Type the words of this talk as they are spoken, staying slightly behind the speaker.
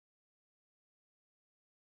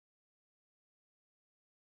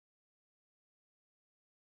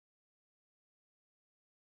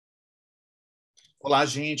Olá,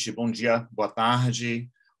 gente. Bom dia, boa tarde,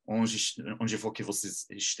 onde for que vocês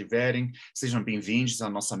estiverem. Sejam bem-vindos à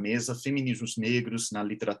nossa mesa Feminismos Negros na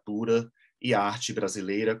Literatura e Arte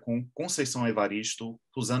Brasileira, com Conceição Evaristo,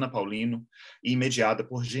 Rosana Paulino e mediada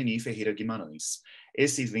por Geny Ferreira Guimarães.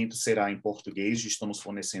 Esse evento será em português, estamos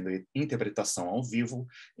fornecendo interpretação ao vivo,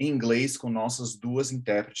 em inglês com nossas duas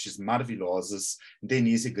intérpretes maravilhosas,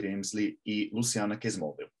 Denise Grimsley e Luciana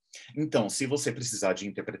Kesmobel. Então, se você precisar de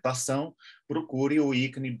interpretação, procure o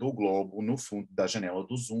ícone do globo no fundo da janela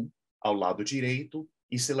do Zoom, ao lado direito,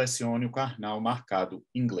 e selecione o canal marcado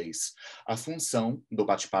inglês. A função do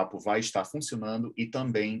bate-papo vai estar funcionando e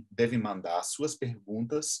também deve mandar suas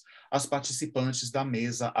perguntas às participantes da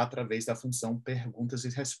mesa através da função perguntas e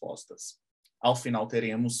respostas. Ao final,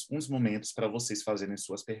 teremos uns momentos para vocês fazerem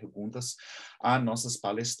suas perguntas a nossas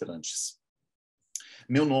palestrantes.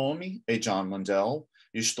 Meu nome é John Mandel.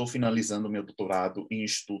 Estou finalizando meu doutorado em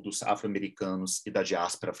estudos afro-americanos e da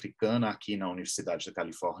diáspora africana aqui na Universidade da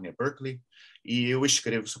Califórnia, Berkeley, e eu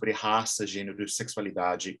escrevo sobre raça, gênero,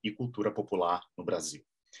 sexualidade e cultura popular no Brasil.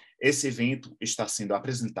 Esse evento está sendo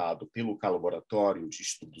apresentado pelo Laboratório de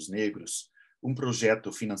Estudos Negros, um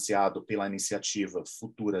projeto financiado pela iniciativa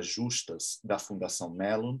Futuras Justas da Fundação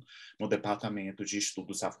Mellon, no Departamento de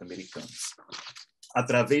Estudos Afro-Americanos.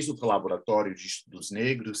 Através do Laboratório de Estudos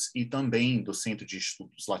Negros e também do Centro de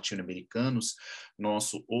Estudos Latino-Americanos,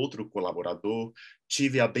 nosso outro colaborador,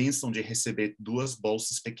 tive a bênção de receber 2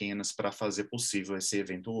 bolsas pequenas para fazer possível esse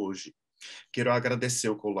evento hoje. Quero agradecer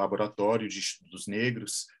ao Laboratório de Estudos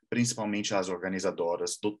Negros, principalmente às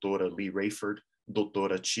organizadoras doutora Lee Rayford,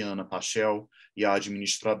 doutora Tiana Pachel e a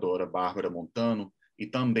administradora Bárbara Montano, e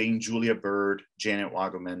também Julia Bird, Janet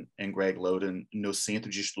Wagerman e Greg Loden, no Centro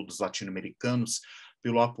de Estudos Latino-Americanos,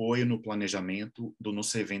 pelo apoio no planejamento do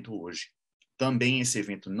nosso evento hoje. Também esse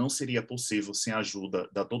evento não seria possível sem a ajuda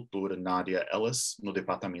da doutora Nadia Ellis, no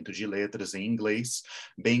Departamento de Letras em Inglês,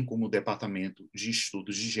 bem como o Departamento de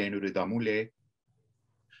Estudos de Gênero e da Mulher,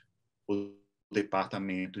 o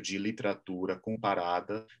Departamento de Literatura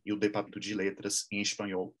Comparada e o Departamento de Letras em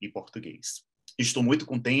Espanhol e Português. Estou muito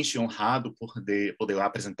contente e honrado por poder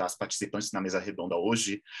apresentar as participantes na mesa redonda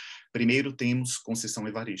hoje. Primeiro temos Conceição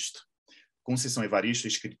Evaristo. Conceição Evaristo é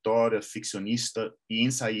escritora, ficcionista e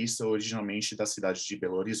ensaísta originalmente da cidade de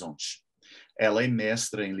Belo Horizonte. Ela é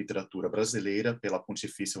mestra em literatura brasileira pela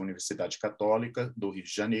Pontifícia Universidade Católica do Rio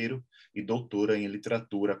de Janeiro e doutora em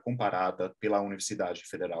literatura comparada pela Universidade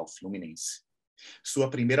Federal Fluminense. Sua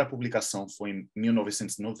primeira publicação foi em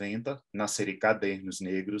 1990, na série Cadernos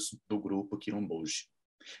Negros, do grupo Quilomboje.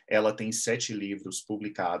 Ela tem 7 livros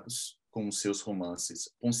publicados, com seus romances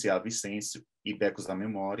Ponciá Vicêncio e Becos da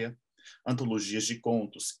Memória, antologias de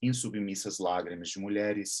contos Insubmissas Lágrimas de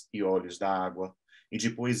Mulheres e Olhos da Água, e de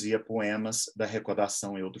poesia poemas da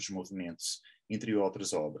Recordação e Outros Movimentos, entre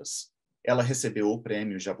outras obras. Ela recebeu o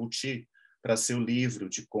prêmio Jabuti para seu livro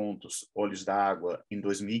de contos Olhos da Água em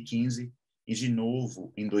 2015, e, de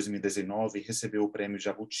novo, em 2019, recebeu o Prêmio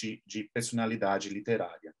Jabuti de Personalidade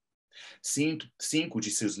Literária. 5 de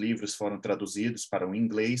seus livros foram traduzidos para o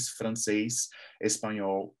inglês, francês,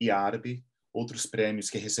 espanhol e árabe. Outros prêmios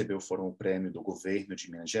que recebeu foram o Prêmio do Governo de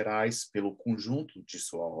Minas Gerais, pelo conjunto de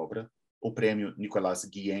sua obra, o Prêmio Nicolas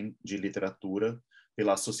Guilhem de Literatura,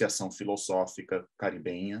 pela Associação Filosófica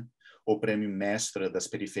Caribenha, o Prêmio Mestra das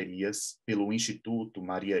Periferias, pelo Instituto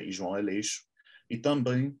Maria e João Aleixo, e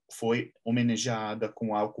também foi homenageada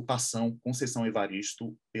com a ocupação Conceição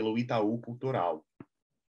Evaristo pelo Itaú Cultural.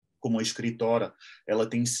 Como escritora, ela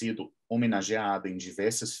tem sido homenageada em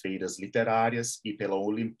diversas feiras literárias e pela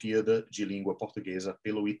Olimpíada de Língua Portuguesa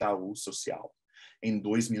pelo Itaú Social. Em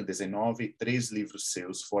 2019, 3 livros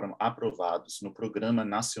seus foram aprovados no Programa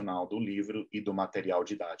Nacional do Livro e do Material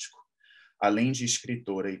Didático. Além de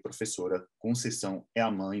escritora e professora, Conceição é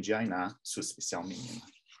a mãe de Ainá, sua especial menina.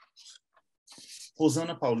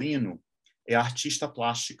 Rosana Paulino é artista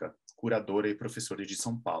plástica, curadora e professora de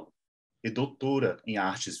São Paulo. É doutora em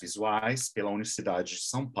artes visuais pela Universidade de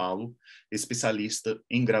São Paulo, especialista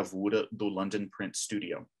em gravura do London Print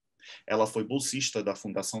Studio. Ela foi bolsista da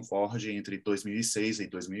Fundação Ford entre 2006 e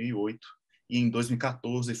 2008, e em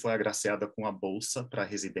 2014 foi agraciada com a bolsa para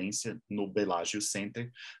residência no Bellagio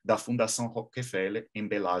Center da Fundação Rockefeller, em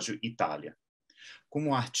Bellagio, Itália.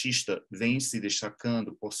 Como artista, vem se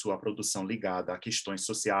destacando por sua produção ligada a questões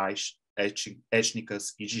sociais,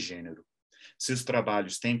 étnicas e de gênero. Seus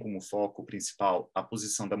trabalhos têm como foco principal a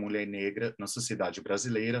posição da mulher negra na sociedade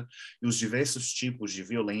brasileira e os diversos tipos de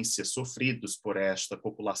violência sofridos por esta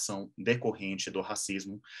população decorrente do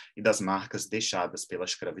racismo e das marcas deixadas pela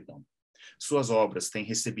escravidão. Suas obras têm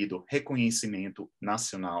recebido reconhecimento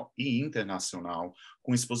nacional e internacional,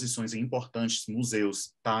 com exposições em importantes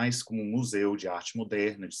museus, tais como o Museu de Arte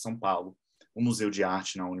Moderna de São Paulo, o Museu de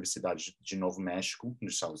Arte na Universidade de Novo México,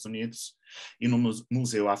 nos Estados Unidos, e no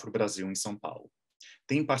Museu Afro-Brasil, em São Paulo.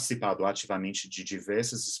 Tem participado ativamente de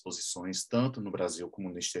diversas exposições, tanto no Brasil como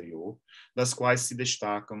no exterior, das quais se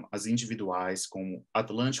destacam as individuais como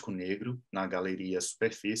Atlântico Negro, na Galeria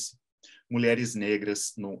Superfície, Mulheres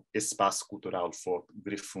Negras no Espaço Cultural Fort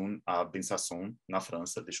Griffon, à Besançon, na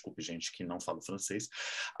França, desculpe gente que não fala francês,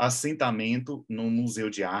 Assentamento no Museu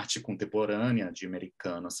de Arte Contemporânea de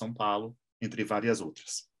Americana, São Paulo, entre várias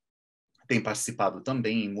outras. Tem participado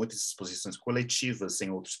também em muitas exposições coletivas em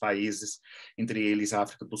outros países, entre eles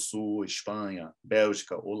África do Sul, Espanha,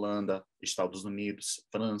 Bélgica, Holanda, Estados Unidos,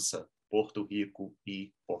 França, Porto Rico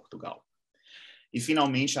e Portugal. E,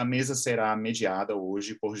 finalmente, a mesa será mediada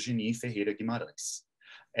hoje por Geny Ferreira Guimarães.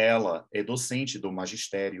 Ela é docente do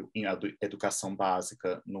magistério em educação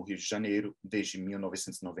básica no Rio de Janeiro desde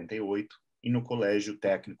 1998 e no Colégio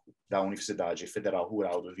Técnico da Universidade Federal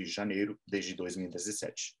Rural do Rio de Janeiro desde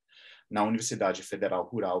 2017. Na Universidade Federal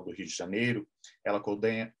Rural do Rio de Janeiro, ela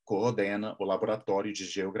coordena o Laboratório de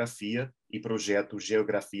Geografia e projeto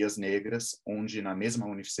Geografias Negras, onde, na mesma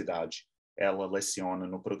universidade, ela leciona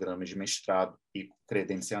no programa de mestrado e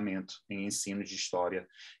credenciamento em ensino de história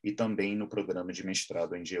e também no programa de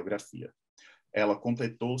mestrado em geografia. Ela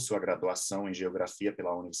completou sua graduação em geografia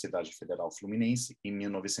pela Universidade Federal Fluminense em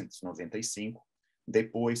 1995,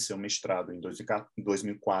 depois seu mestrado em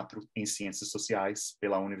 2004 em ciências sociais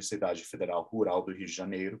pela Universidade Federal Rural do Rio de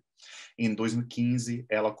Janeiro. Em 2015,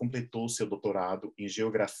 ela completou seu doutorado em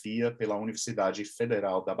geografia pela Universidade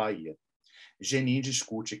Federal da Bahia. Geny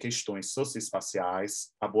discute questões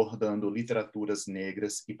socioespaciais, abordando literaturas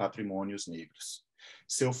negras e patrimônios negros.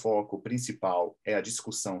 Seu foco principal é a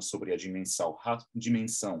discussão sobre a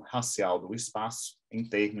dimensão racial do espaço em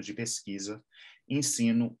termos de pesquisa,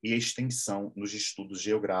 ensino e extensão nos estudos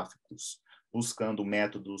geográficos, buscando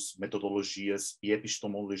métodos, metodologias e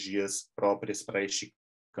epistemologias próprias para este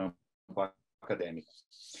campo acadêmico.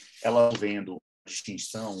 Ela vendo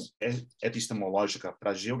distinção epistemológica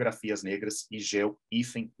para geografias negras e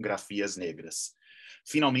geografias negras.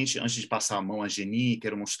 Finalmente, antes de passar a mão a Geny,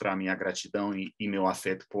 quero mostrar minha gratidão e meu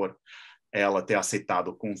afeto por ela ter aceitado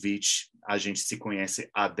o convite. A gente se conhece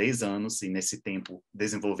há 10 anos e, nesse tempo,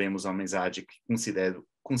 desenvolvemos uma amizade que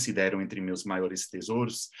considero entre meus maiores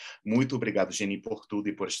tesouros. Muito obrigado, Geny, por tudo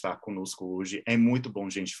e por estar conosco hoje. É muito bom,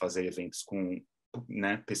 gente, fazer eventos com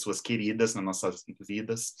pessoas queridas nas nossas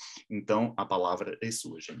vidas. Então, a palavra é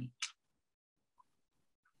sua, Geny.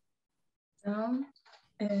 Então,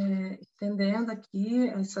 estendendo aqui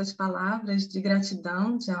as suas palavras de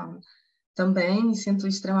gratidão, John, também me sinto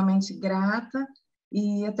extremamente grata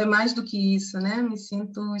e até mais do que isso, né? Me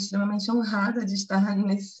sinto extremamente honrada de estar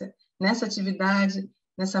nessa atividade,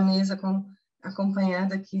 nessa mesa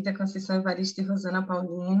acompanhada aqui da Conceição Evaristo e Rosana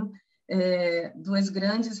Paulino, duas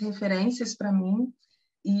grandes referências para mim,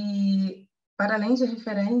 e para além de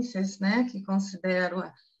referências, né, que considero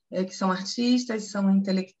que são artistas, são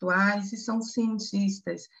intelectuais e são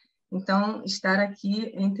cientistas. Então, estar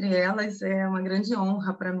aqui entre elas é uma grande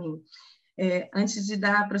honra para mim. Antes de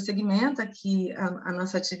dar prosseguimento aqui à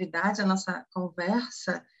nossa atividade, à nossa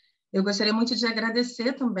conversa, eu gostaria muito de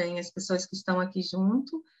agradecer também as pessoas que estão aqui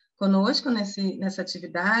junto conosco nessa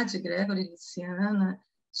atividade, Gregory, Luciana,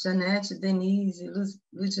 Janete, Denise,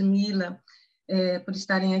 Ludmila, por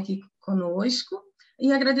estarem aqui conosco,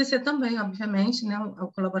 e agradecer também, obviamente, né,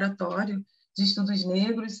 ao Colaboratório de Estudos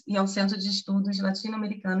Negros e ao Centro de Estudos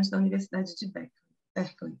Latino-Americanos da Universidade de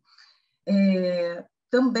Berkeley.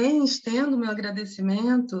 Também estendo meu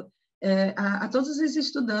agradecimento a todos os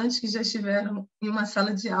estudantes que já estiveram em uma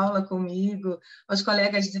sala de aula comigo, aos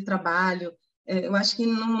colegas de trabalho. Eu acho que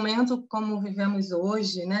no momento como vivemos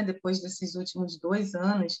hoje, né, depois desses últimos 2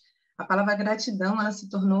 anos, a palavra gratidão ela se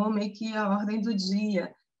tornou meio que a ordem do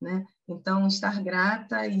dia, né? Então, estar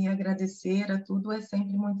grata e agradecer a tudo é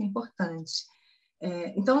sempre muito importante.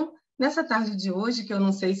 Então, nessa tarde de hoje, que eu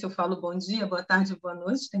não sei se eu falo bom dia, boa tarde, boa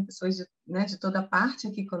noite, tem pessoas de toda parte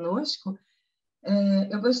aqui conosco,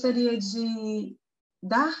 eu gostaria de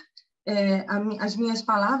dar as minhas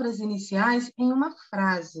palavras iniciais em uma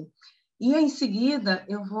frase. E, em seguida,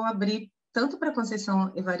 eu vou abrir tanto para a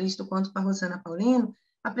Conceição Evaristo quanto para a Rosana Paulino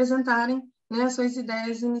apresentarem, né, as suas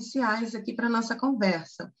ideias iniciais aqui para a nossa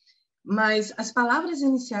conversa. Mas as palavras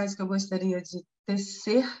iniciais que eu gostaria de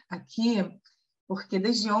tecer aqui, porque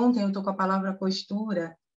desde ontem eu estou com a palavra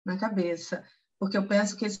postura na cabeça, porque eu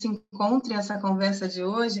penso que esse encontro e essa conversa de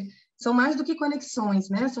hoje são mais do que conexões,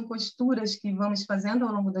 né? São costuras que vamos fazendo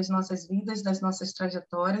ao longo das nossas vidas, das nossas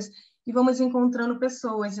trajetórias, e vamos encontrando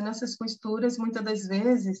pessoas. E nessas costuras, muitas das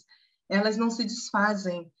vezes, elas não se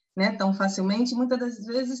desfazem, né, tão facilmente, muitas das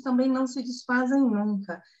vezes também não se desfazem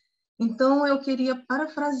nunca. Então, eu queria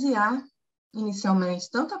parafrasear, inicialmente,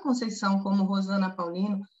 tanto a Conceição como Rosana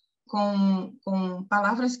Paulino, com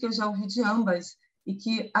palavras que eu já ouvi de ambas, e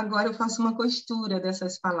que agora eu faço uma costura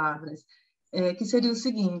dessas palavras, que seria o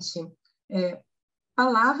seguinte: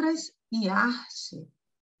 palavras e arte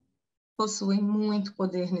possuem muito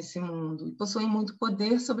poder nesse mundo, e possuem muito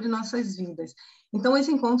poder sobre nossas vidas. Então,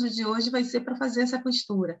 esse encontro de hoje vai ser para fazer essa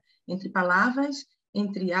costura entre palavras,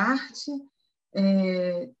 entre arte,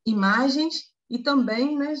 imagens, e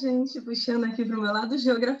também, né, gente, puxando aqui para o meu lado,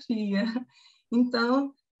 geografia.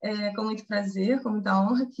 Então, com muito prazer, com muita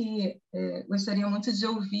honra, que gostaria muito de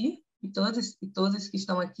ouvir, e todas que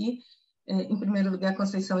estão aqui, em primeiro lugar,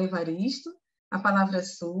 Conceição Evaristo, a palavra é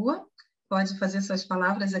sua. Pode fazer suas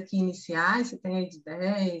palavras aqui iniciais, você tem aí de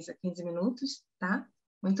 10 a 15 minutos, tá?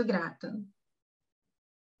 Muito grata.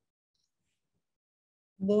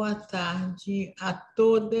 Boa tarde a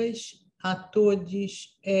todas, a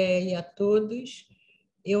todos e a todos.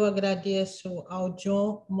 Eu agradeço ao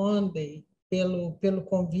John Monday pelo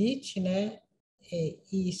convite, né?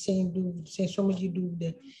 E sem sombra de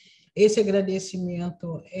dúvida, esse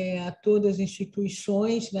agradecimento é a todas as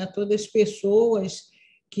instituições, né? A todas as pessoas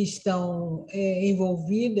que estão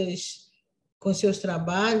envolvidas com seus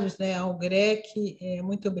trabalhos, né? Ao GREC,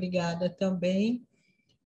 muito obrigada também.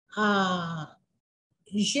 A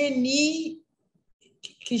Geny,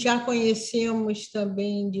 que já conhecemos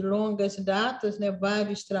também de longas datas, né?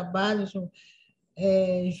 Vários trabalhos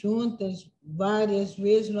juntas, várias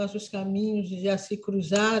vezes nossos caminhos já se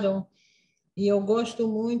cruzaram, e eu gosto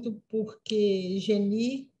muito porque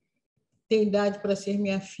Geny tem idade para ser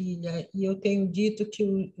minha filha, e eu tenho dito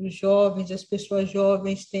que os jovens, as pessoas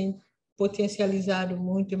jovens, têm potencializado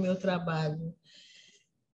muito o meu trabalho.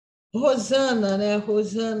 Rosana, né?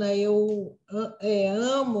 Rosana, eu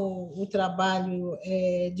amo o trabalho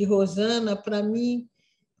de Rosana. Para mim,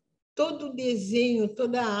 todo o desenho,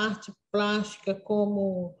 toda a arte plástica,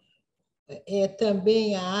 como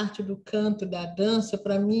também a arte do canto, da dança,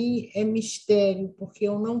 para mim é mistério, porque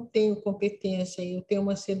eu não tenho competência, eu tenho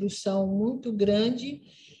uma sedução muito grande,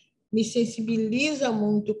 me sensibiliza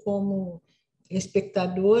muito como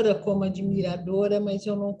espectadora, como admiradora, mas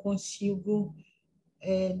eu não consigo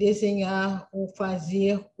desenhar ou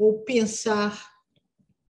fazer ou pensar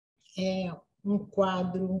um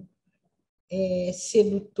quadro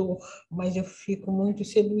sedutor, mas eu fico muito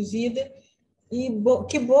seduzida. E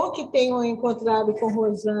que bom que tenho encontrado com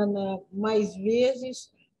Rosana mais vezes.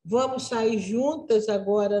 Vamos sair juntas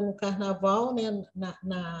agora no carnaval, né?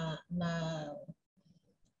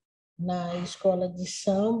 na escola de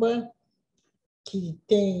samba, que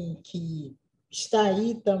está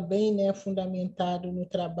aí também, né? Fundamentado no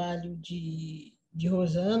trabalho de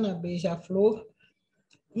Rosana, Beija-Flor.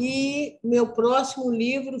 E meu próximo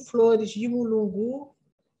livro, Flores de Mulungu,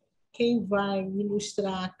 quem vai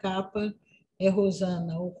ilustrar a capa é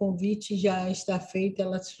Rosana. O convite já está feito,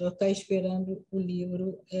 ela só está esperando o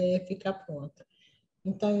livro ficar pronto.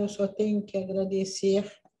 Então, eu só tenho que agradecer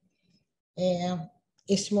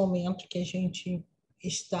esse momento que a gente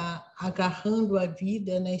está agarrando a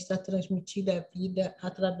vida, né? Está transmitindo a vida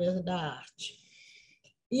através da arte.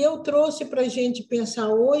 E eu trouxe para a gente pensar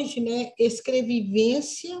hoje, né?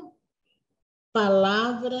 Escrevivência,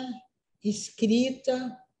 palavra,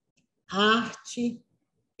 escrita, arte,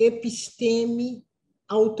 episteme,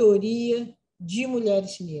 autoria de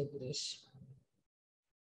mulheres negras.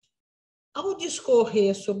 Ao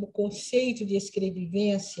discorrer sobre o conceito de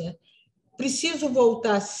escrevivência, preciso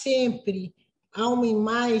voltar sempre a uma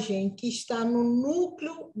imagem que está no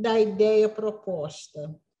núcleo da ideia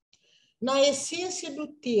proposta. Na essência do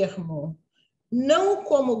termo, não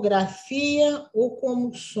como grafia ou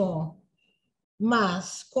como som,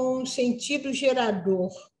 mas com um sentido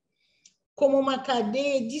gerador, como uma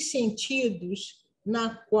cadeia de sentidos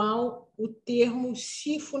na qual o termo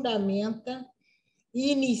se fundamenta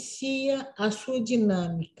e inicia a sua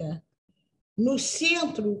dinâmica. No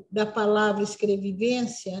centro da palavra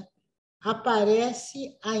escrevivência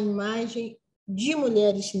aparece a imagem de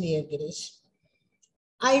mulheres negras.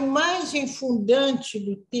 A imagem fundante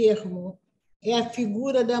do termo é a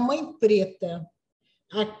figura da mãe preta,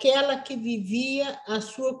 aquela que vivia a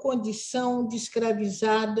sua condição de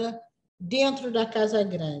escravizada dentro da Casa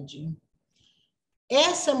Grande.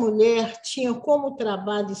 Essa mulher tinha como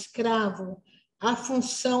trabalho escravo a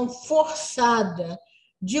função forçada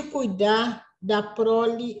de cuidar da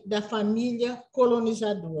prole da família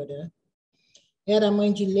colonizadora. Era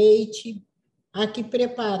mãe de leite, a que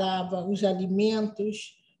preparava os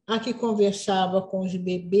alimentos, a que conversava com os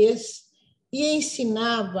bebês e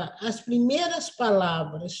ensinava as primeiras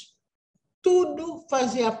palavras. Tudo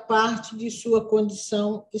fazia parte de sua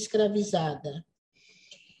condição escravizada.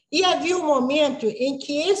 E havia um momento em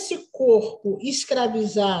que esse corpo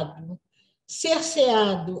escravizado,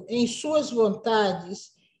 cerceado em suas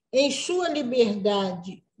vontades, em sua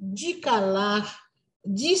liberdade de calar,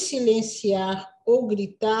 de silenciar ou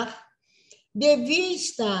gritar, devia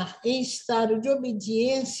estar em estado de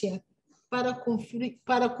obediência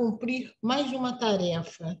para cumprir mais uma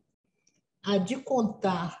tarefa, a de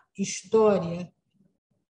contar história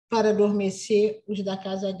para adormecer os da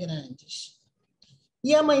Casa Grandes.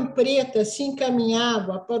 E a Mãe Preta se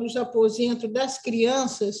encaminhava para os aposentos das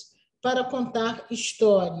crianças para contar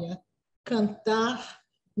história, cantar,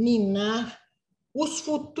 ninar os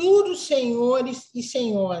futuros senhores e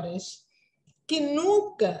senhoras, que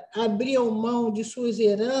nunca abriam mão de suas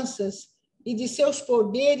heranças e de seus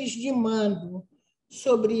poderes de mando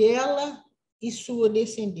sobre ela e sua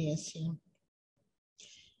descendência.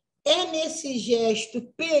 É nesse gesto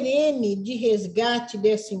perene de resgate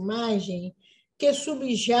dessa imagem que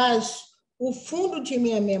subjaz o fundo de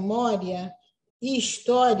minha memória e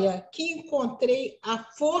história que encontrei a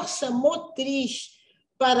força motriz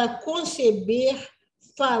para conceber,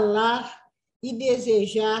 falar e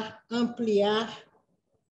desejar ampliar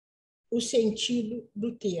o sentido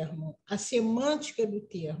do termo, a semântica do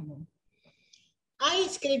termo. A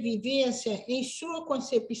escrevivência, em sua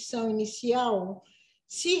concepção inicial,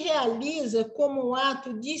 se realiza como um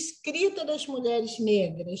ato de escrita das mulheres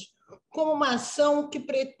negras, como uma ação que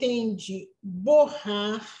pretende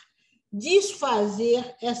borrar,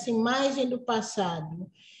 desfazer essa imagem do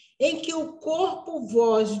passado, em que o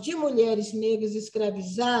corpo-voz de mulheres negras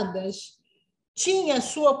escravizadas tinha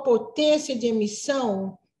sua potência de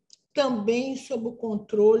emissão também sob o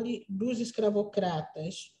controle dos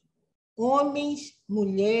escravocratas, homens,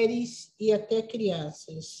 mulheres e até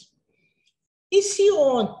crianças. E se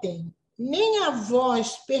ontem nem a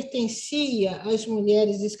voz pertencia às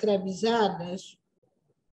mulheres escravizadas,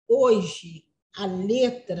 hoje a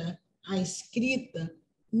letra, a escrita,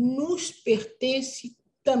 nos pertence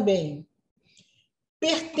também.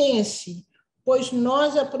 Pertence, pois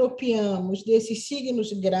nós apropriamos desses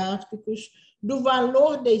signos gráficos, do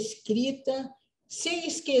valor da escrita, sem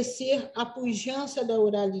esquecer a pujança da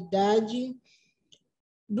oralidade,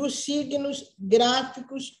 dos signos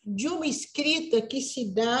gráficos de uma escrita que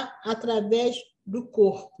se dá através do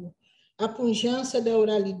corpo, a pujança da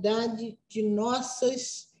oralidade de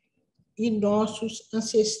nossas e nossos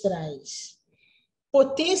ancestrais.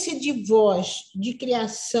 Potência de voz, de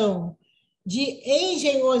criação, de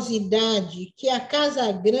engenhosidade que a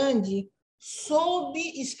Casa Grande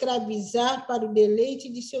soube escravizar para o deleite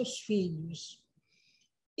de seus filhos.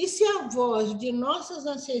 E se a voz de nossos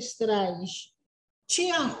ancestrais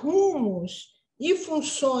tinha rumos e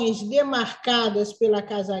funções demarcadas pela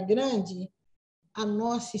Casa Grande, a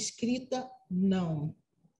nossa escrita não,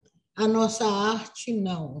 a nossa arte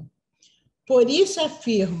não. Por isso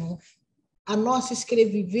afirmo, a nossa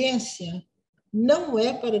escrevivência não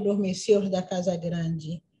é para adormecer os da Casa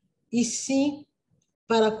Grande, e sim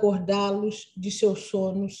para acordá-los de seus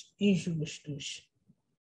sonos injustos.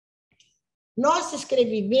 Nossa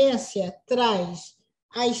escrevivência traz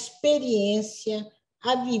a experiência,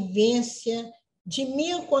 a vivência de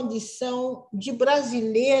minha condição de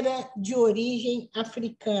brasileira de origem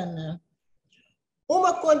africana.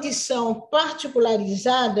 Uma condição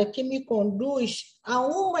particularizada que me conduz a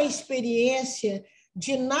uma experiência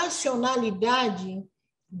de nacionalidade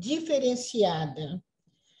diferenciada,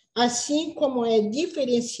 assim como é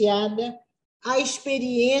diferenciada a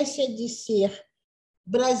experiência de ser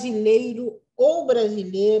brasileiro ou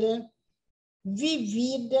brasileira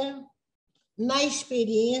vivida na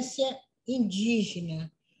experiência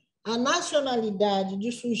indígena. A nacionalidade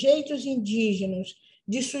de sujeitos indígenas,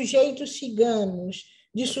 de sujeitos ciganos,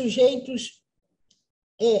 de sujeitos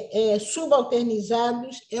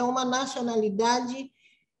subalternizados é uma nacionalidade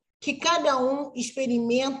que cada um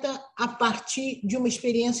experimenta a partir de uma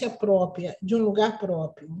experiência própria, de um lugar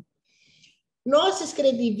próprio. Nossa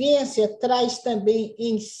escrevivência traz também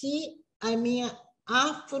em si a minha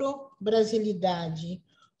afro-brasilidade,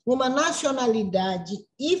 uma nacionalidade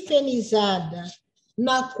hifenizada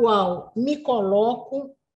na qual me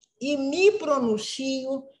coloco e me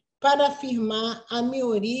pronuncio para afirmar a minha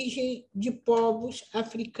origem de povos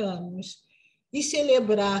africanos e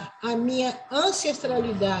celebrar a minha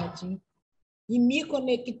ancestralidade e me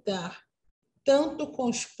conectar tanto com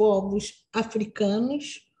os povos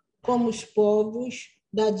africanos como os povos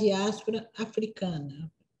da diáspora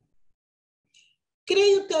africana.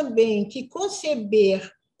 Creio também que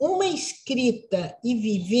conceber uma escrita e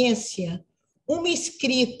vivência, uma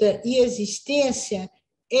escrita e existência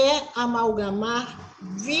é amalgamar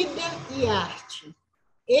vida e arte,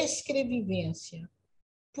 escrevivência.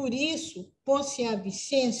 Por isso, Poncia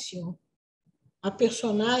Vicêncio, a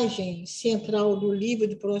personagem central do livro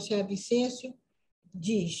de Poncia Vicêncio,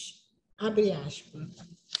 diz, abre aspas,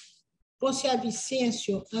 Poncia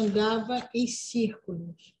Vicêncio andava em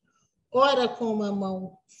círculos, ora com uma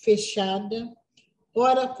mão fechada,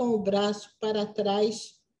 ora com o braço para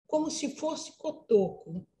trás, como se fosse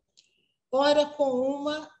cotoco, ora com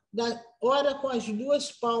as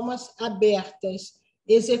duas palmas abertas,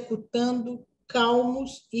 executando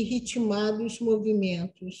calmos e ritmados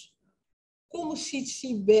movimentos, como se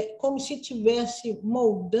estivesse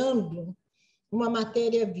moldando uma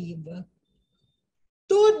matéria viva.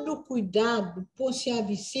 Todo o cuidado Poncia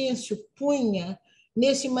Vicêncio punha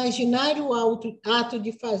nesse imaginário ato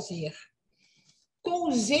de fazer. Com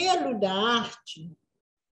o zelo da arte,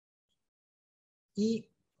 e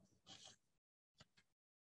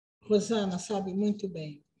Rosana sabe muito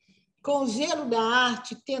bem, com o zelo da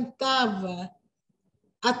arte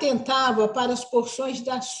atentava para as porções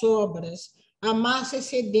das sobras, a massa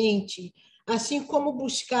excedente, assim como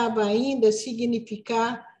buscava ainda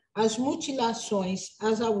significar as mutilações,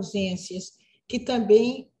 as ausências, que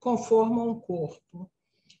também conformam o corpo.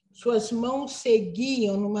 Suas mãos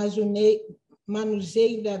seguiam no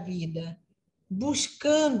manuseio da vida,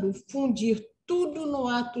 buscando fundir tudo no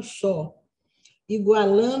ato só,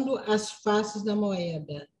 igualando as faces da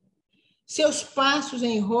moeda. Seus passos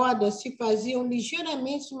em roda se faziam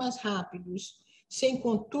ligeiramente mais rápidos, sem,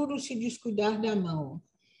 contudo, se descuidar da mão.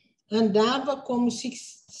 Andava como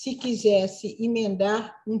se quisesse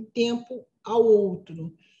emendar um tempo ao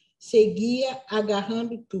outro, seguia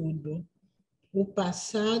agarrando tudo, o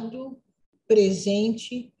passado,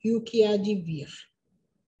 presente e o que há de vir.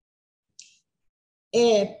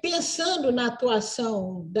 Pensando na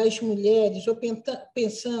atuação das mulheres, ou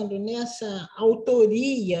pensando nessa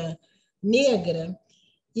autoria negra,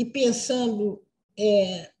 e pensando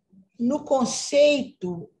no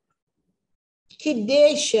conceito que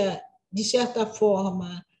deixa, de certa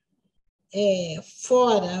forma,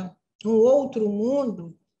 fora um outro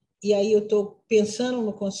mundo, e aí eu estou pensando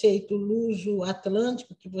no conceito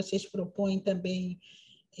luso-atlântico, que vocês propõem também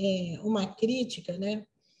uma crítica, né?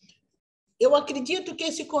 Eu acredito que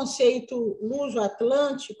esse conceito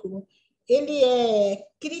luso-atlântico ele é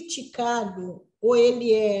criticado, ou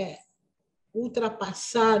ele é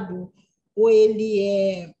ultrapassado, ou ele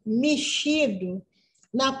é mexido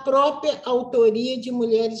na própria autoria de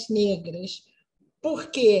mulheres negras,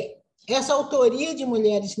 porque essa autoria de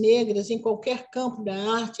mulheres negras, em qualquer campo da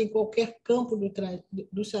arte, em qualquer campo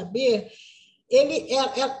do saber,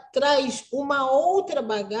 ela traz uma outra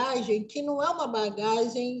bagagem que não é uma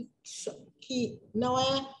bagagem que não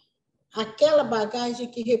é aquela bagagem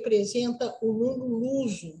que representa o mundo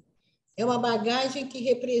luso, é uma bagagem que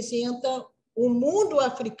representa o mundo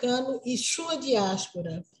africano e sua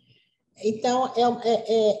diáspora. Então,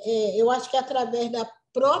 eu acho que é através da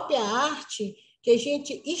própria arte que a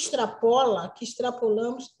gente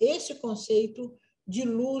extrapolamos esse conceito de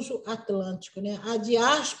luso-atlântico, né? A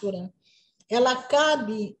diáspora, ela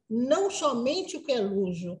cabe não somente o que é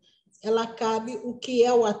luso, ela cabe o que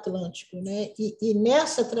é o Atlântico, né? E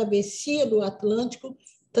nessa travessia do Atlântico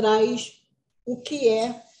traz o que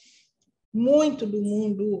é muito do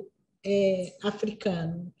mundo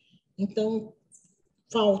africano. Então,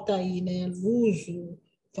 falta aí, né, luso,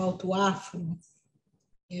 falta o afro,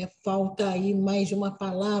 falta aí mais uma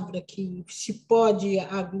palavra que se pode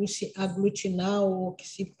aglutinar ou que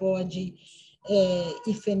se pode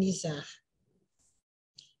hifenizar.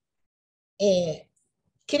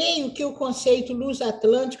 Creio que o conceito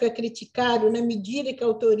luso-atlântico é criticado na medida que a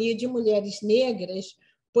autoria de mulheres negras,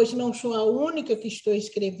 pois não sou a única que estou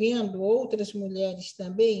escrevendo, outras mulheres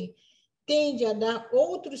também, tende a dar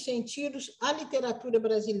outros sentidos à literatura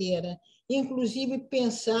brasileira, inclusive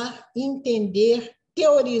pensar, entender,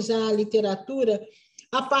 teorizar a literatura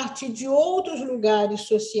a partir de outros lugares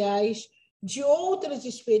sociais, de outras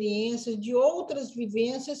experiências, de outras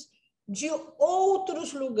vivências, de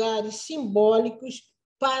outros lugares simbólicos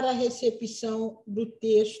para a recepção do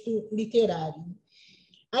texto literário.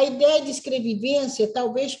 A ideia de escrevivência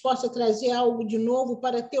talvez possa trazer algo de novo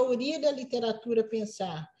para a teoria da literatura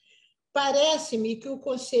pensar. Parece-me que o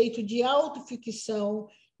conceito de autoficção,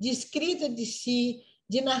 de escrita de si,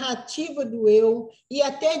 de narrativa do eu e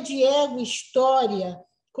até de ego-história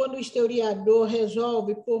quando o historiador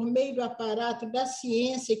resolve, por meio do aparato da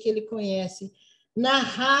ciência que ele conhece,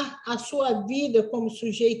 narrar a sua vida como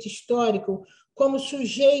sujeito histórico, como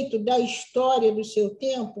sujeito da história do seu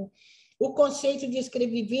tempo, o conceito de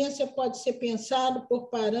escrevivência pode ser pensado por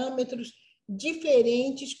parâmetros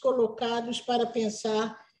diferentes colocados para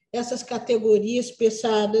pensar essas categorias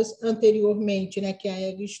pensadas anteriormente, né? Que é a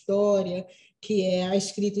ego-história, que é a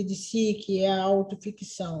escrita de si, que é a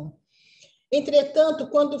autoficção. Entretanto,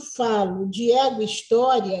 quando falo de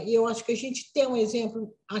ego-história, e eu acho que a gente tem um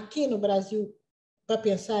exemplo aqui no Brasil para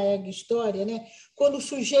pensar a ego-história, né? Quando o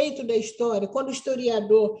sujeito da história, quando o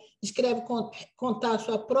historiador escreve contar a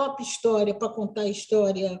sua própria história para contar a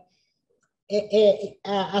história,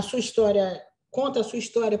 a sua história, conta a sua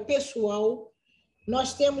história pessoal,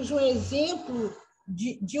 nós temos um exemplo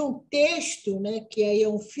de um texto, né? Que aí é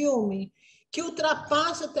um filme, que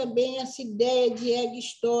ultrapassa também essa ideia de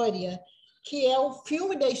ego-história, que é o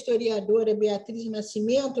filme da historiadora Beatriz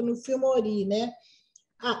Nascimento, no filme Ori, né?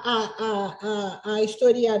 A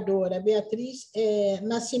historiadora Beatriz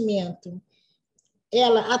Nascimento,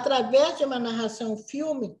 ela, através de uma narração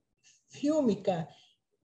fílmica,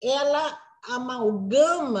 ela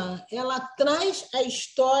amalgama, ela traz a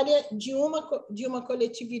história de uma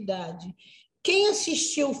coletividade. Quem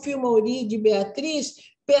assistiu o filme Ori de Beatriz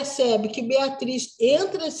percebe que Beatriz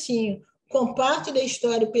entra, assim, com parte da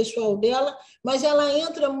história pessoal dela, mas ela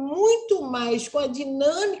entra muito mais com a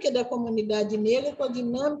dinâmica da comunidade negra, com a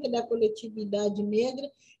dinâmica da coletividade negra.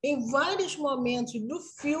 Em vários momentos do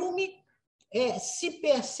filme, se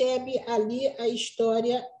percebe ali a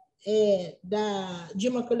história de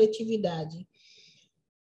uma coletividade.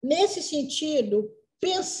 Nesse sentido,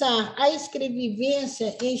 pensar a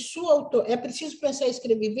escrevivência em sua é preciso pensar a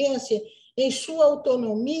escrevivência em sua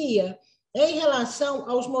autonomia em relação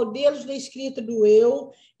aos modelos da escrita do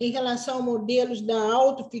eu, em relação a modelos da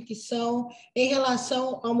autoficção, em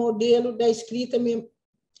relação ao modelo da escrita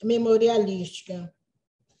memorialística.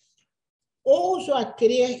 Ouso a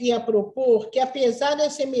crer e a propor que, apesar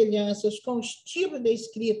das semelhanças com os tipos de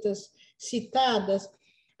escritas citadas,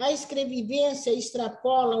 a escrevivência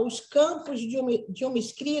extrapola os campos de uma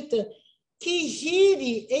escrita que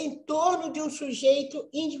gire em torno de um sujeito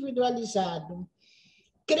individualizado.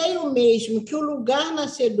 Creio mesmo que o lugar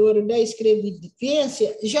nascedouro da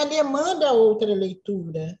escrevivência já demanda outra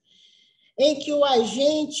leitura, em que o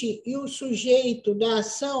agente e o sujeito da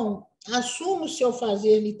ação assumem o seu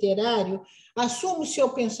fazer literário, assumem o seu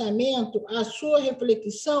pensamento, a sua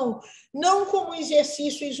reflexão, não como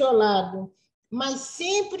exercício isolado, mas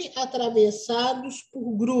sempre atravessados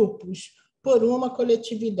por grupos, por uma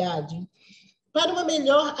coletividade. Para uma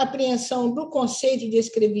melhor apreensão do conceito de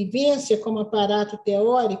escrevivência como aparato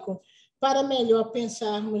teórico, para melhor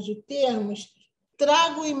pensarmos os termos,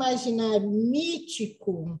 trago o imaginário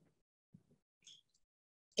mítico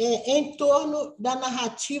em torno da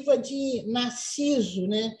narrativa de Narciso,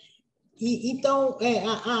 né? Então,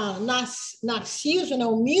 Narciso, né?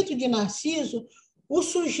 O mito de Narciso, o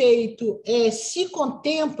sujeito se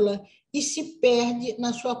contempla e se perde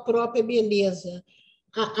na sua própria beleza.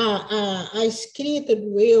 A escrita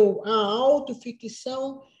do eu, a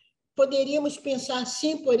autoficção, poderíamos pensar,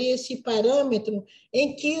 sim, por esse parâmetro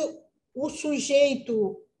em que o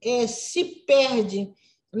sujeito se perde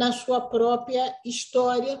na sua própria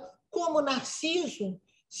história, como Narciso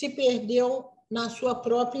se perdeu na sua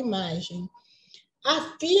própria imagem.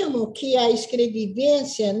 Afirmo que a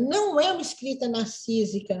escrevivência não é uma escrita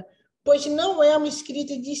narcísica, pois não é uma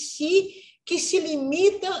escrita de si que se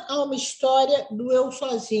limita a uma história do eu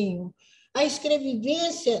sozinho. A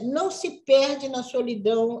escrevivência não se perde na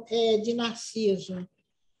solidão de Narciso.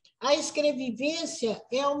 A escrevivência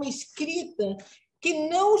é uma escrita que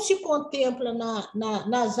não se contempla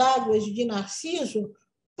nas águas de Narciso,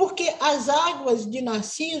 porque as águas de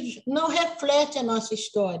Narciso não refletem a nossa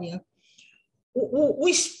história. O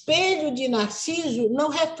espelho de Narciso não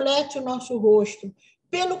reflete o nosso rosto.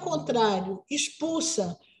 Pelo contrário,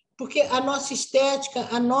 expulsa, porque a nossa estética,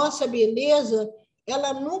 a nossa beleza,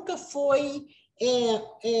 ela nunca foi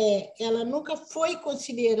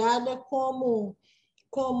considerada como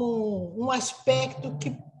um aspecto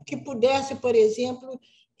que pudesse, por exemplo,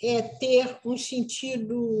 ter um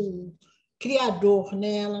sentido criador,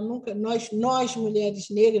 né? Ela nunca, nós mulheres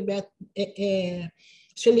negras,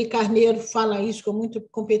 Sueli Carneiro fala isso com muita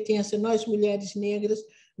competência, nós mulheres negras,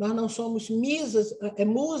 nós não somos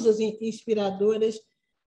musas inspiradoras,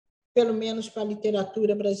 pelo menos para a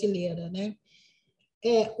literatura brasileira, né?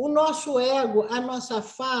 O nosso ego, a nossa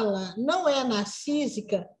fala não é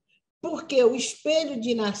narcísica, porque o espelho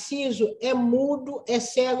de Narciso é mudo, é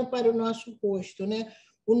cego para o nosso rosto, né?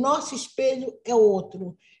 O nosso espelho é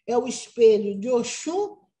outro, é o espelho de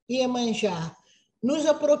Oxum e Iemanjá. Nos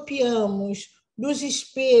apropriamos dos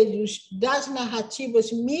espelhos das narrativas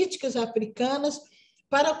míticas africanas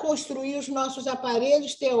para construir os nossos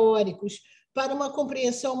aparelhos teóricos, para uma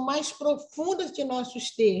compreensão mais profunda de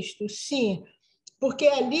nossos textos. Sim, porque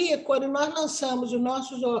ali, quando nós lançamos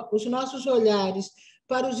os nossos olhares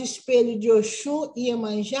para os espelhos de Oxum e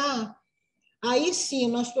Iemanjá, aí sim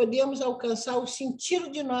nós podemos alcançar o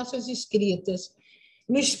sentido de nossas escritas.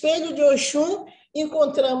 No espelho de Oxum,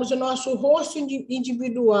 encontramos o nosso rosto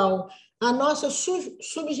individual, a nossa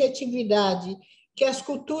subjetividade, que as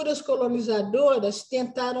culturas colonizadoras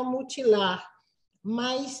tentaram mutilar.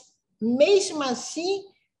 Mas, mesmo assim,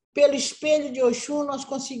 pelo espelho de Oxum, nós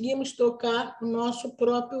conseguimos tocar o nosso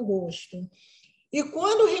próprio rosto. E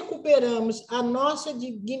quando recuperamos a nossa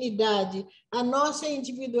dignidade, a nossa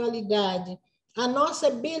individualidade, a nossa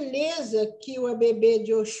beleza que o ABB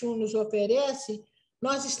de Oxum nos oferece,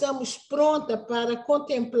 nós estamos prontas para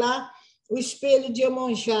contemplar o espelho de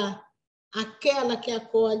Iemanjá, aquela que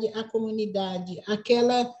acolhe a comunidade,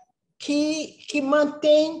 aquela que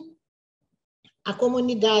mantém a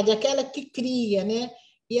comunidade, aquela que cria, né?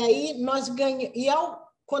 E aí nós ganhamos, e ao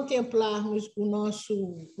contemplarmos o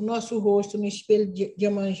nosso rosto no espelho de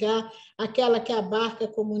Iemanjá, aquela que abarca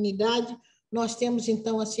a comunidade, nós temos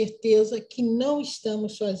então a certeza que não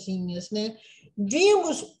estamos sozinhas, né?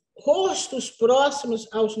 Vimos rostos próximos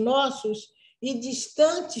aos nossos e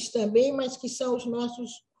distantes também, mas que são os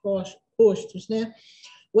nossos rostos, né?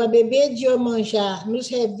 O ABB de Iemanjá nos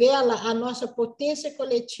revela a nossa potência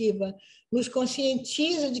coletiva, nos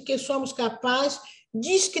conscientiza de que somos capazes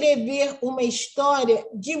de escrever uma história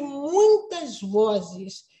de muitas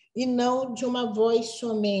vozes e não de uma voz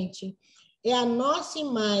somente. É a nossa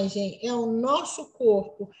imagem, é o nosso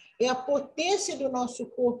corpo, é a potência do nosso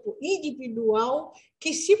corpo individual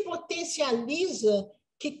que se potencializa,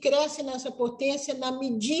 que cresce nessa potência na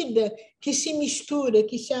medida que se mistura,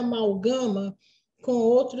 que se amalgama com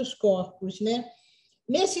outros corpos, né?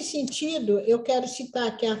 Nesse sentido, eu quero citar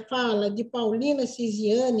aqui a fala de Paulina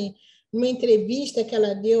Cisiani, numa entrevista que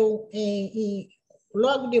ela deu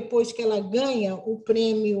logo depois que ela ganha o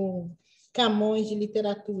prêmio Camões de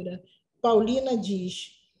Literatura. Paulina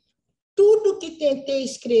diz: tudo que tentei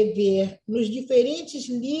escrever nos diferentes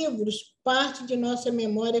livros parte de nossa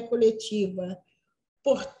memória coletiva.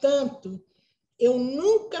 Portanto, eu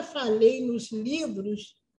nunca falei nos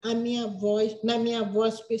livros na minha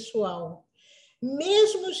voz pessoal.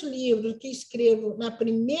 Mesmo os livros que escrevo na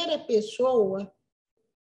primeira pessoa,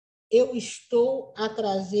 eu estou a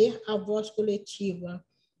trazer a voz coletiva.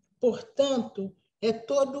 Portanto, é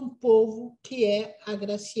todo um povo que é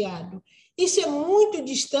agraciado. Isso é muito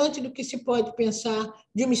distante do que se pode pensar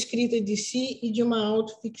de uma escrita de si e de uma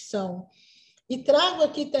autoficção. E trago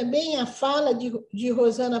aqui também a fala de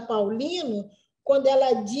Rosana Paulino, quando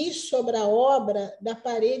ela diz sobre a obra da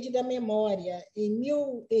Parede da Memória.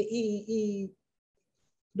 Em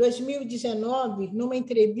 2019, numa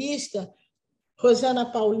entrevista, Rosana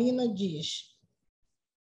Paulino diz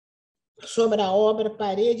sobre a obra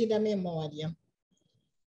Parede da Memória.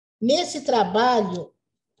 Nesse trabalho,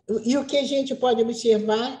 e o que a gente pode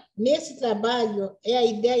observar nesse trabalho é a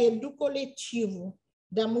ideia do coletivo,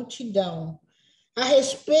 da multidão. A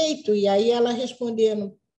respeito, e aí ela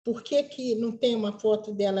respondendo por que não tem uma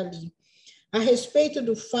foto dela ali, a respeito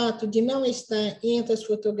do fato de não estar entre as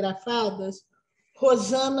fotografadas,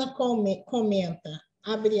 Rosana comenta,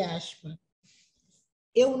 abre aspas,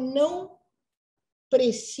 eu não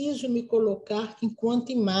preciso me colocar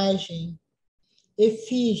enquanto imagem,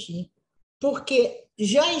 efígie, porque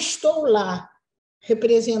já estou lá,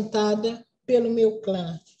 representada pelo meu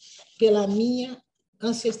clã, pela minha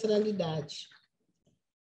ancestralidade.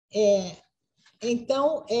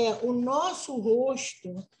 Então, o nosso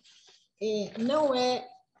rosto não é...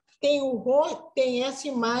 Tem essa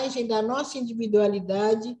imagem da nossa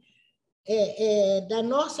individualidade, da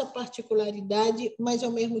nossa particularidade, mas,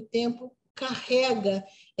 ao mesmo tempo, carrega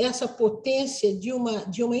essa potência de uma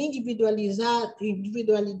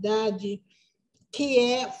individualidade que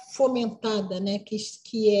é fomentada, né?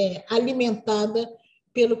 que é alimentada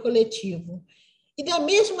pelo coletivo. E, da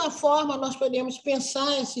mesma forma, nós podemos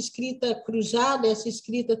pensar essa escrita cruzada, essa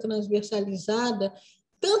escrita transversalizada,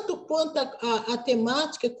 tanto quanto a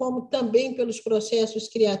temática, como também pelos processos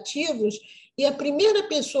criativos. E a primeira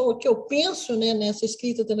pessoa que eu penso, né, nessa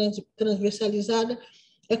escrita transversalizada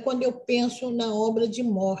é quando eu penso na obra de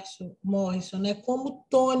Morrison, né? Como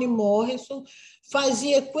Toni Morrison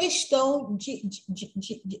fazia questão de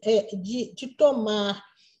tomar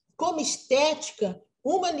como estética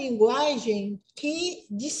uma linguagem que,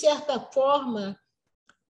 de certa forma,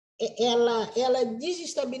 ela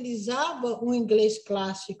desestabilizava o inglês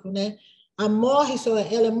clássico, né? A Morrison,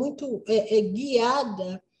 ela é muito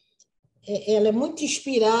guiada, ela é muito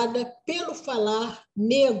inspirada pelo falar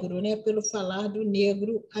negro, né? Pelo falar do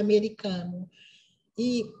negro americano.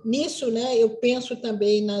 E nisso, né, eu penso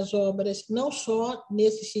também nas obras, não só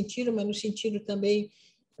nesse sentido, mas no sentido também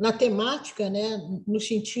na temática, né, no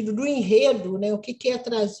sentido do enredo, né, o que é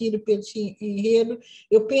trazido pelo enredo.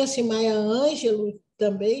 Eu penso em Maya Angelou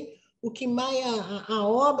também, a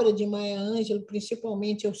obra de Maya Angelou,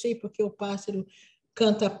 principalmente, eu sei porque o pássaro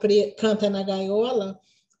canta na gaiola,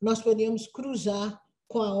 nós podemos cruzar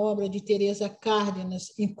com a obra de Teresa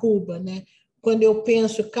Cárdenas em Cuba, né? Quando eu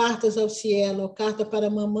penso Cartas ao Cielo ou Carta para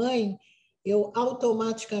a Mamãe, eu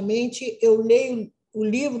automaticamente leio o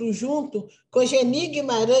livro junto com Geny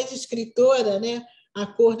Guimarães, escritora, né? A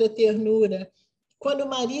Cor da Ternura. Quando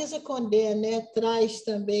Marisa Condé, né, traz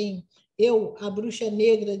também a Bruxa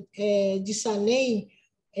Negra de Salem,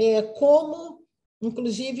 como,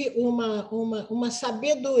 inclusive, uma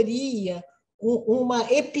sabedoria,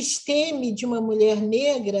 uma episteme de uma mulher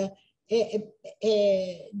negra,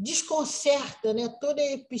 desconcerta, né, toda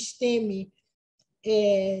a episteme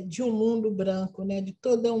de um mundo branco, né, de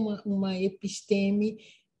toda uma episteme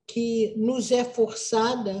que nos é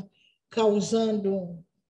forçada, causando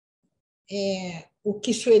o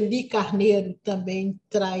que Sueli Carneiro também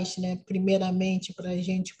traz, né, primeiramente, para a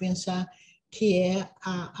gente pensar, que é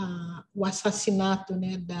o assassinato,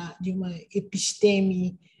 né, de uma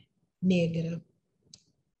episteme negra.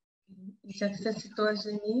 Já que você citou a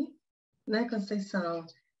Geny, né, Conceição,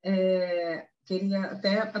 queria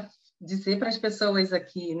até dizer para as pessoas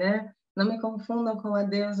aqui, né, não me confundam com a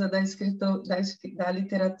deusa da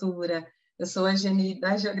literatura. Eu sou a Geny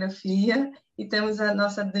da geografia e temos a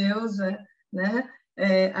nossa deusa, né,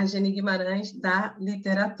 a Geny Guimarães da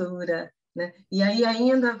literatura, né? E aí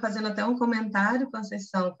ainda fazendo até um comentário,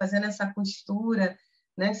 Conceição, fazendo essa costura,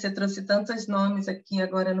 né, que você trouxe tantos nomes aqui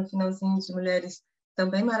agora no finalzinho de mulheres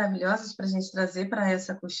também maravilhosas para a gente trazer para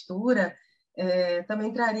essa costura,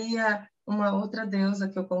 também traria uma outra deusa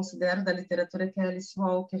que eu considero da literatura, que é Alice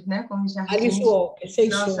Walker, né? Como jardim Alice Walker, de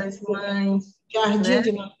nossas mães. Jardim, né?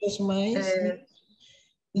 de nossas mães.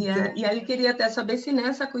 E aí queria até saber se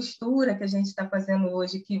nessa costura que a gente está fazendo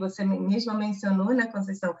hoje, que você mesma mencionou, né,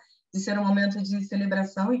 Conceição, de ser um momento de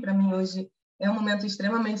celebração, e para mim hoje é um momento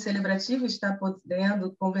extremamente celebrativo estar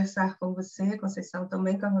podendo conversar com você, Conceição,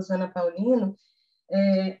 também com a Rosana Paulino,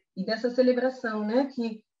 e dessa celebração, né,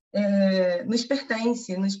 que nos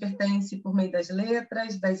pertence por meio das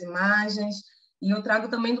letras, das imagens, e eu trago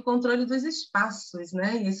também do controle dos espaços,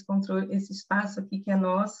 né, e esse espaço aqui que é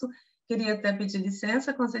nosso. Queria até pedir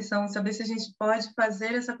licença, Conceição, saber se a gente pode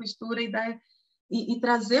fazer essa costura e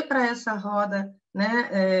trazer para essa roda,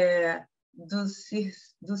 né,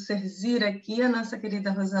 do Serzir aqui a nossa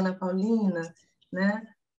querida Rosana Paulina, né?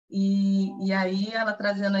 E aí ela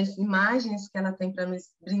trazendo as imagens que ela tem para nos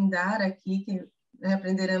brindar aqui, que, né,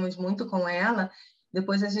 aprenderemos muito com ela.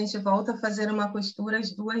 Depois a gente volta a fazer uma costura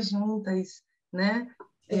as duas juntas, né?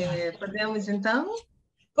 Podemos, então?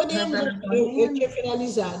 Podemos, eu tinha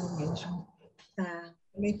finalizado mesmo. Tá.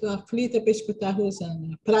 Também estou aflita para escutar a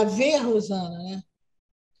Rosana, para ver a Rosana, né?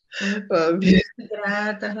 Muito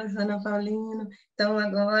grata, Rosana Paulino. Então,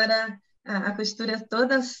 agora a costura é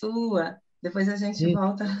toda sua. Depois a gente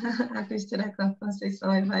volta a costurar com a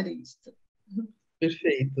Conceição Evaristo.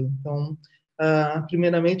 Perfeito. Então,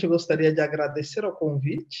 primeiramente, eu gostaria de agradecer ao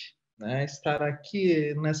convite, né? Estar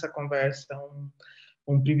aqui nessa conversa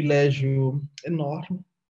é um privilégio enorme.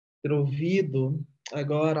 Ter ouvido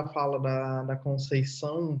agora a fala da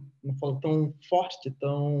Conceição, uma fala tão forte,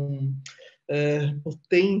 tão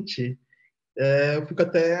potente, eu fico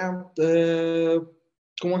até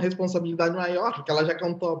com uma responsabilidade maior, porque ela já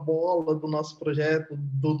cantou a bola do nosso projeto,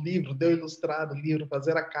 do livro, deu ilustrar o livro,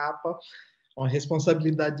 fazer a capa, uma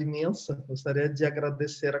responsabilidade imensa. Gostaria de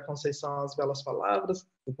agradecer a Conceição as belas palavras,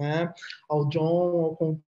 né? Ao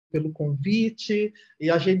John pelo convite, e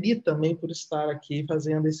a Geny também por estar aqui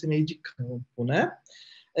fazendo esse meio de campo, né?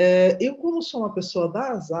 Eu, como sou uma pessoa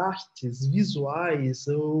das artes visuais,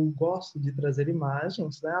 eu gosto de trazer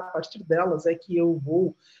imagens, né? A partir delas é que eu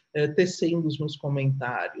vou tecendo os meus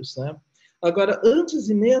comentários, né? Agora, antes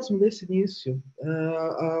mesmo desse início,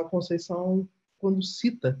 a Conceição, quando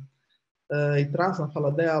cita e traz na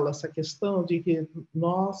fala dela essa questão de que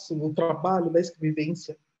o trabalho da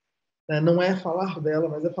escrevivência não é falar dela,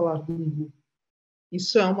 mas é falar do mundo.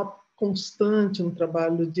 Isso é uma constante no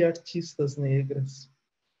trabalho de artistas negras.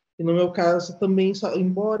 E no meu caso também,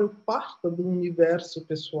 embora eu parta do universo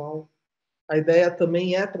pessoal, a ideia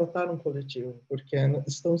também é tratar um coletivo, porque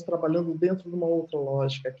estamos trabalhando dentro de uma outra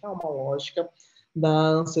lógica, que é uma lógica da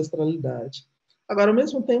ancestralidade. Agora, ao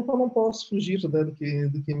mesmo tempo, eu não posso fugir, né, do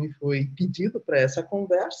que me foi pedido para essa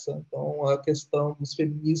conversa. Então, a questão dos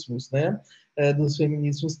feminismos, né, dos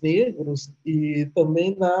feminismos negros, e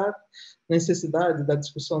também da necessidade da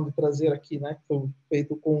discussão de trazer aqui, né, que foi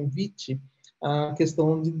feito o convite, a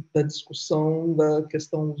questão da discussão da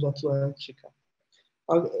questão atlântica.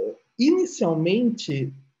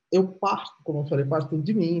 Inicialmente, eu parto, como eu falei, parto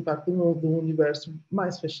de mim, parto do universo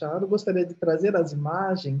mais fechado. Eu gostaria de trazer as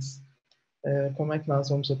imagens. Como é que nós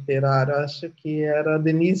vamos operar? Eu acho que era a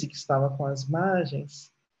Denise que estava com as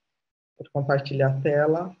imagens. Vou compartilhar a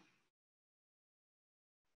tela.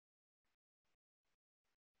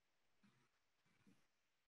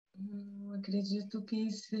 Acredito que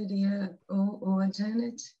seria ou a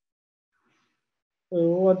Janet.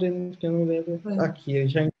 Ou a Denise, que eu não lembro. Aqui,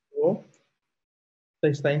 já entrou. Já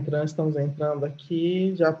está entrando, estamos entrando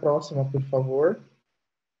aqui. Já a próxima, por favor.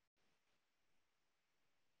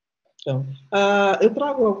 Então, eu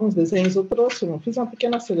trago alguns desenhos, fiz uma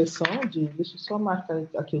pequena seleção deixa eu só marcar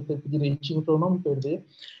aqui o tempo direitinho para eu não me perder.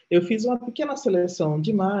 Eu fiz uma pequena seleção de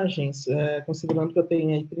imagens, considerando que eu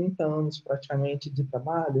tenho aí 30 anos praticamente de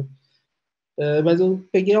trabalho, mas eu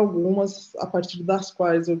peguei algumas a partir das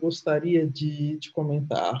quais eu gostaria de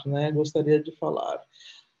comentar, né? Gostaria de falar.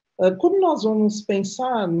 Quando nós vamos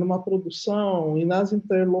pensar numa produção e nas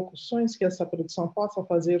interlocuções que essa produção possa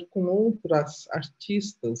fazer com outras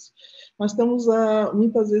artistas, nós temos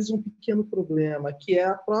muitas vezes um pequeno problema, que é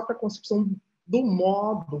a própria concepção do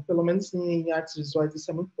modo, pelo menos em artes visuais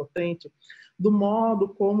isso é muito potente, do modo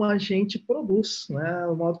como a gente produz, né?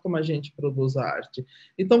 O modo como a gente produz a arte.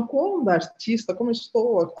 Então, como artista, como eu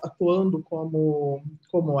estou atuando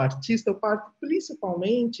como artista, eu parto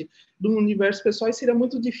principalmente do universo pessoal e seria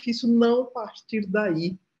muito difícil não partir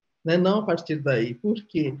daí, né? Não a partir daí. Por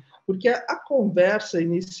quê? Porque a conversa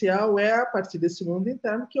inicial é a partir desse mundo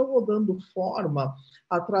interno que eu vou dando forma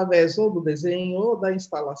através ou do desenho, ou da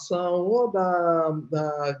instalação, ou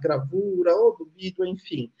da gravura, ou do vídeo,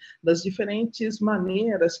 enfim, das diferentes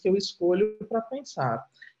maneiras que eu escolho para pensar.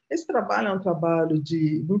 Esse trabalho é um trabalho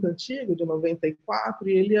muito antigo, de 94,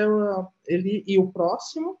 e e o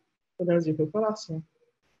próximo, podemos ir para o próximo?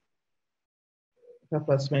 A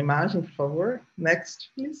próxima imagem, por favor.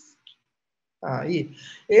 Next, please. Aí,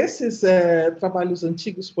 esses trabalhos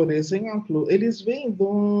antigos, por exemplo, eles vêm de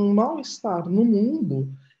um mal-estar no mundo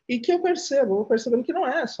e que eu vou percebendo que não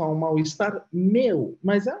é só um mal-estar meu,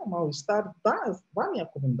 mas é um mal-estar da minha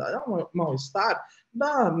comunidade, é um mal-estar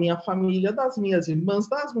da minha família, das minhas irmãs,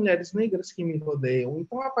 das mulheres negras que me rodeiam.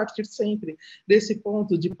 Então, a partir sempre desse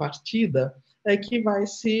ponto de partida, é que vai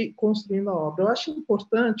se construindo a obra. Eu acho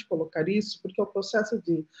importante colocar isso, porque o processo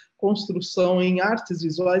de construção em artes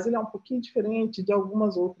visuais ele é um pouquinho diferente de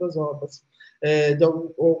algumas outras obras, de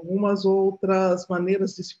algumas outras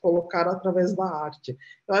maneiras de se colocar através da arte.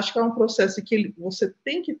 Eu acho que é um processo que você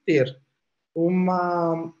tem que ter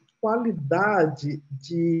uma qualidade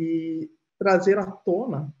de trazer à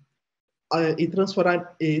tona e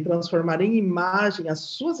transformar em imagem as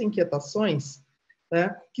suas inquietações,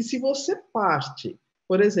 né? Que se você parte,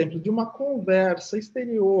 por exemplo, de uma conversa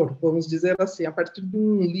exterior, vamos dizer assim, a partir de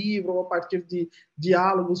um livro ou a partir de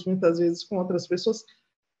diálogos, muitas vezes, com outras pessoas,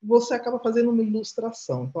 você acaba fazendo uma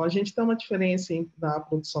ilustração. Então, a gente tem uma diferença na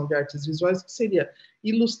produção de artes visuais, que seria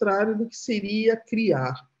ilustrar e do que seria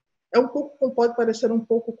criar. Pode parecer um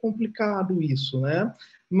pouco complicado isso, né?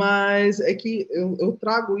 Mas é que eu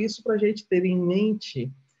trago isso para a gente ter em mente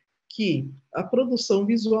que a produção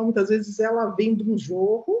visual, muitas vezes, ela vem de um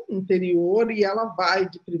jogo interior e ela vai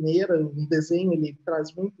de primeira, um desenho, ele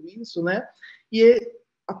traz muito isso, né? E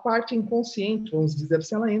a parte inconsciente, vamos dizer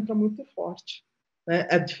assim, ela entra muito forte. Né?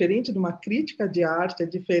 É diferente de uma crítica de arte, é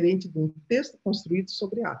diferente de um texto construído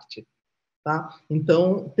sobre arte. Tá?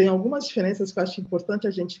 Então, tem algumas diferenças que eu acho importante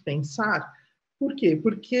a gente pensar. Por quê?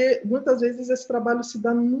 Porque, muitas vezes, esse trabalho se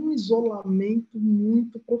dá num isolamento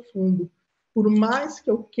muito profundo. Por mais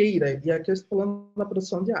que eu queira, e aqui eu estou falando da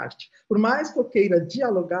produção de arte, por mais que eu queira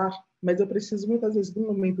dialogar, mas eu preciso, muitas vezes, de um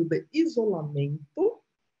momento de isolamento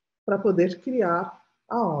para poder criar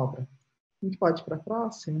a obra. A gente pode ir para a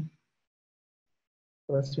próxima?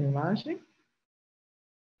 Próxima imagem.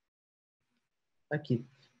 Aqui.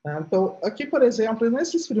 Então, aqui, por exemplo,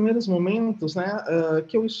 nesses primeiros momentos, né,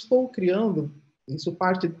 que eu estou criando, isso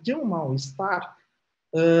parte de um mal-estar,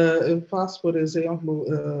 eu faço, por exemplo,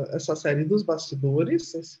 essa série dos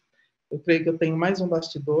bastidores. Eu creio que eu tenho mais um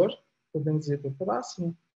bastidor. Podemos ir para o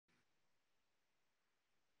próximo?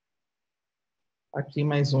 Aqui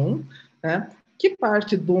mais um. Né? que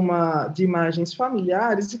parte de imagens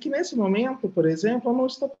familiares e que, nesse momento, por exemplo, eu não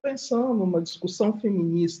estou pensando numa discussão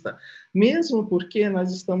feminista, mesmo porque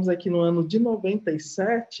nós estamos aqui no ano de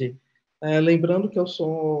 97, lembrando que eu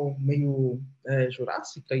sou meio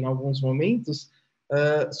jurássica em alguns momentos,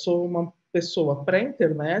 sou uma pessoa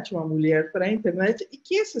pré-internet, uma mulher pré-internet, e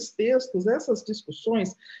que esses textos, essas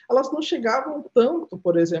discussões, elas não chegavam tanto,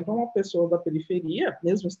 por exemplo, a uma pessoa da periferia,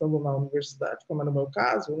 mesmo estando na universidade, como é no meu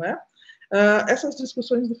caso, né? Essas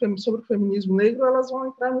discussões sobre o feminismo negro, elas vão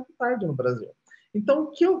entrar muito tarde no Brasil. Então,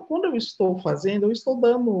 quando eu estou fazendo, eu estou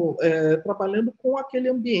trabalhando com aquele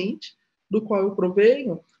ambiente do qual eu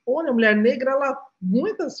provenho, onde a mulher negra,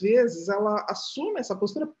 muitas vezes, ela assume essa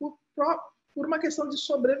postura por uma questão de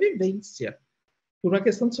sobrevivência. Por uma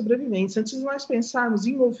questão de sobrevivência. Antes de nós pensarmos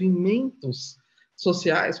em movimentos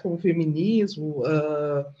sociais, como o feminismo,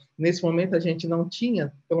 nesse momento a gente não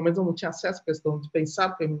tinha, pelo menos eu não tinha acesso à questão de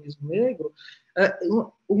pensar o feminismo negro,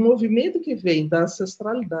 o movimento que vem da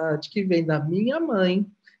ancestralidade, que vem da minha mãe,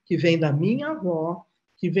 que vem da minha avó,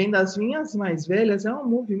 que vem das minhas mais velhas, é um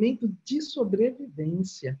movimento de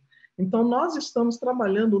sobrevivência. Então, nós estamos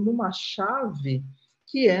trabalhando numa chave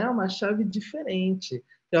que é uma chave diferente.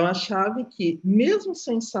 É uma chave que, mesmo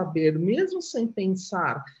sem saber, mesmo sem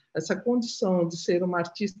pensar essa condição de ser uma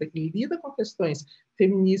artista que lida com questões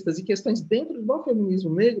feministas e questões dentro do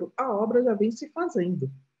feminismo negro, a obra já vem se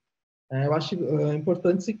fazendo. Eu acho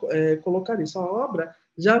importante colocar isso. A obra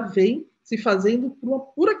já vem se fazendo por uma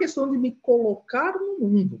pura questão de me colocar no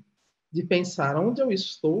mundo, de pensar onde eu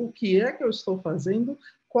estou, o que é que eu estou fazendo,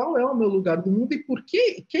 qual é o meu lugar do mundo e por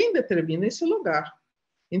que, quem determina esse lugar.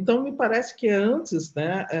 Então, me parece que antes,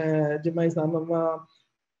 né, de mais nada, uma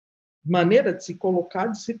maneira de se colocar,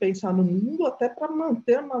 de se pensar no mundo, até para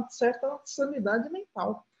manter uma certa sanidade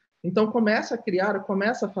mental. Então, começa a criar,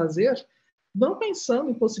 começa a fazer, não pensando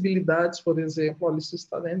em possibilidades, por exemplo, olha, isso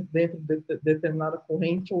está dentro de determinada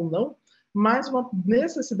corrente ou não, mas uma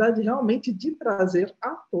necessidade realmente de trazer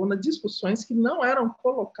à tona discussões que não eram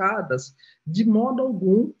colocadas de modo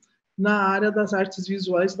algum na área das artes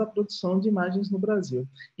visuais e da produção de imagens no Brasil.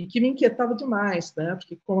 E que me inquietava demais, né?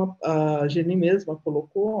 Porque, como a Geny mesma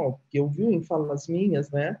colocou, que eu vi em falas minhas,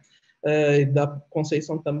 né? Da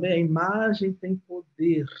Conceição também, a imagem tem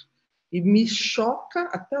poder. E me choca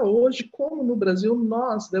até hoje como no Brasil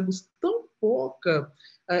nós demos tão pouca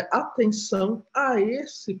atenção a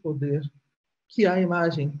esse poder que a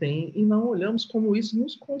imagem tem e não olhamos como isso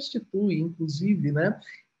nos constitui, inclusive, né?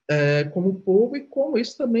 Como povo e como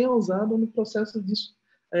isso também é usado no processo de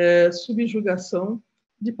subjugação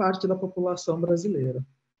de parte da população brasileira.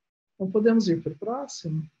 Então, podemos ir para o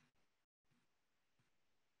próximo?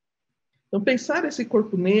 Então, pensar esse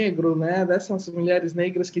corpo negro, né, dessas mulheres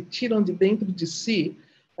negras que tiram de dentro de si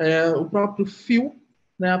o próprio fio,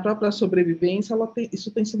 né, a própria sobrevivência,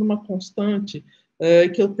 isso tem sido uma constante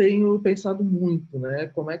que eu tenho pensado muito, né?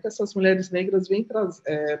 Como é que essas mulheres negras vêm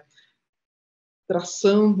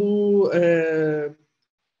traçando,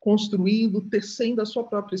 construindo, tecendo a sua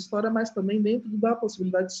própria história, mas também dentro da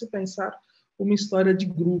possibilidade de se pensar uma história de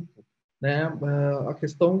grupo, né? A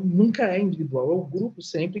questão nunca é individual, é o grupo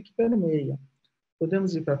sempre que permeia.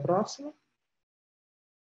 Podemos ir para a próxima?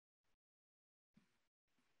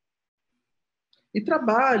 E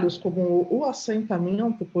trabalhos como o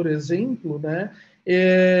assentamento, por exemplo, né?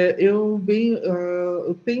 Eu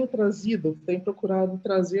tenho procurado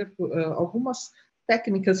trazer algumas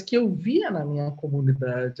técnicas que eu via na minha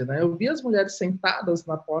comunidade, né? Eu via as mulheres sentadas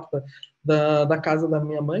na porta da casa da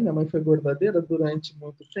minha mãe foi bordadeira durante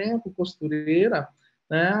muito tempo, costureira,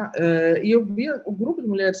 né? E eu via o grupo de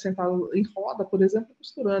mulheres sentado em roda, por exemplo,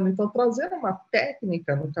 costurando. Então, trazer uma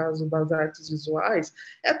técnica, no caso das artes visuais,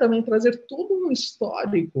 é também trazer todo um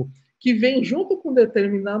histórico que vem junto com um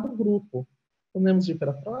determinado grupo. Podemos ir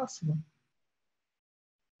para a próxima?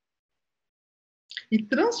 E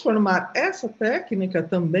transformar essa técnica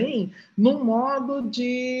também num modo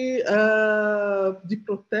de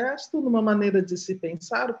protesto, numa maneira de se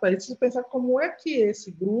pensar o país, de pensar como é que esse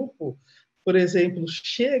grupo, por exemplo,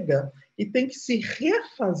 chega e tem que se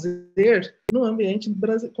refazer no ambiente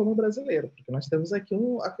como brasileiro, porque nós temos aqui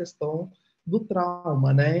a questão do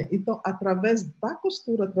trauma, né? Então, através da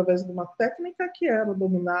costura, através de uma técnica que era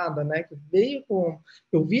dominada, né? Que veio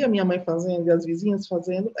que eu via minha mãe fazendo e as vizinhas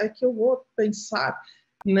fazendo, é que eu vou pensar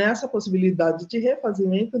nessa possibilidade de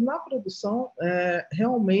refazimento na produção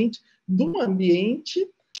realmente do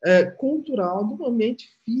ambiente cultural, do ambiente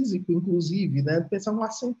físico, inclusive, né? Pensar um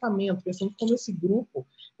assentamento, pensando como esse grupo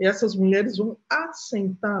e essas mulheres vão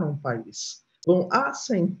assentar um país, vão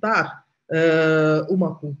assentar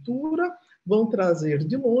uma cultura, vão trazer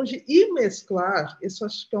de longe e mesclar, isso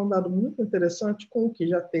acho que é um dado muito interessante, com o que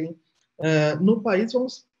já tem no país.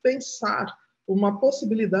 Vamos pensar uma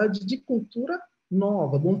possibilidade de cultura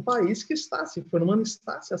nova, de um país que está se formando,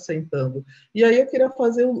 está se assentando. E aí eu queria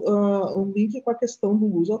fazer um link com a questão do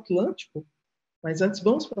uso atlântico, mas antes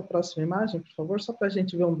vamos para a próxima imagem, por favor, só para a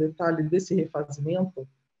gente ver um detalhe desse refazimento,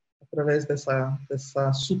 através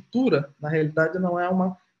dessa sutura. Na realidade, não é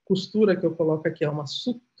uma costura que eu coloco aqui, é uma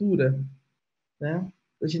sutura, né?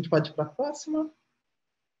 A gente pode ir para a próxima.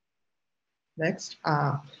 Next.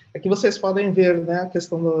 Aqui vocês podem ver, né, a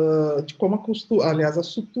questão de como a costura, aliás, a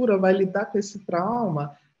sutura vai lidar com esse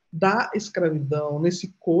trauma da escravidão, nesse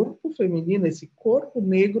corpo feminino, esse corpo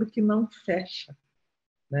negro que não fecha,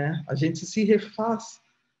 né? A gente se refaz,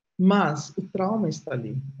 mas o trauma está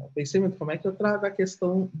ali. Eu pensei muito, como é que eu trago a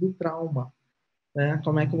questão do trauma? Né?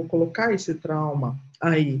 Como é que eu vou colocar esse trauma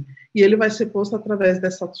aí? E ele vai ser posto através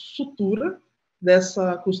dessa sutura,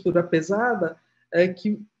 dessa costura pesada,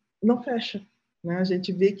 que não fecha. Né? A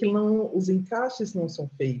gente vê que os encaixes não são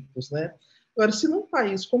feitos. Né? Agora, se num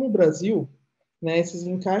país como o Brasil, né, esses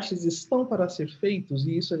encaixes estão para ser feitos,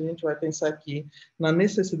 e isso a gente vai pensar aqui na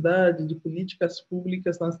necessidade de políticas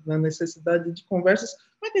públicas, na necessidade de conversas,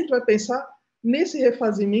 como é que a gente vai pensar nesse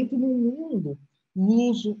refazimento no mundo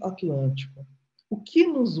luso-atlântico? O que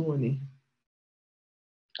nos une?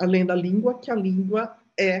 Além da língua, que a língua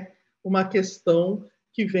é uma questão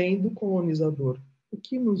que vem do colonizador. O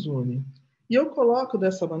que nos une? E eu coloco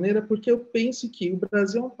dessa maneira porque eu penso que o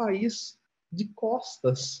Brasil é um país de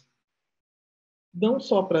costas, não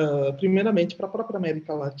só primeiramente, para a própria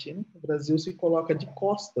América Latina. O Brasil se coloca de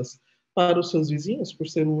costas para os seus vizinhos, por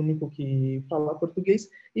ser o único que fala português,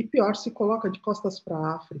 e pior, se coloca de costas para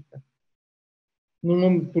a África.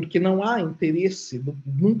 Porque não há interesse,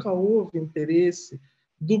 nunca houve interesse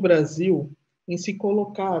do Brasil em se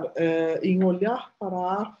colocar, em olhar para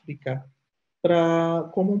a África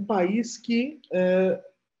como um país que é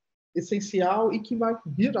essencial e que vai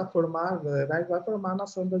vir a formar, né, vai formar a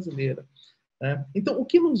nação brasileira. Né? Então, o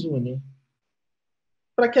que nos une?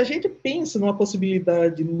 Para que a gente pense numa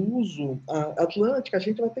possibilidade luso-atlântica, a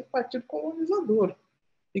gente vai ter que partir do colonizador.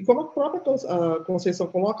 E como a própria Conceição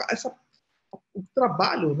coloca,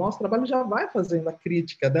 o nosso trabalho já vai fazendo a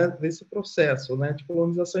crítica, né, desse processo, né, de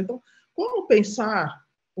colonização. Então, como pensar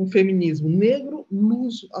um feminismo negro,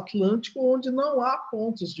 luso-atlântico, onde não há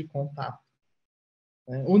pontos de contato,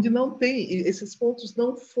 né, onde não tem, esses pontos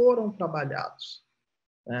não foram trabalhados,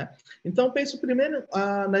 né? Então, penso primeiro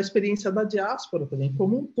na experiência da diáspora também,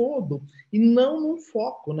 como um todo, e não num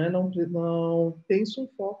foco, né, não penso um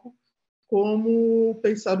foco como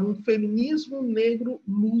pensar um feminismo negro,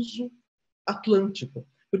 luso, atlântico,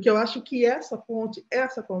 porque eu acho que essa ponte,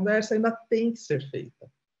 essa conversa ainda tem que ser feita.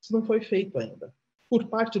 Isso não foi feito ainda. Por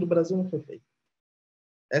parte do Brasil não foi feito.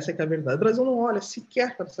 Essa é que é a verdade. O Brasil não olha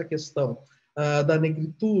sequer para essa questão da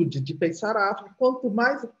negritude, de pensar a África, quanto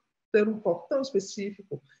mais ter um foco tão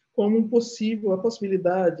específico como a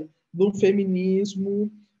possibilidade de um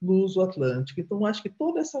feminismo luso-atlântico. Então, acho que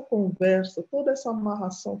toda essa conversa, toda essa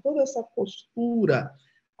amarração, toda essa postura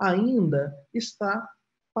ainda está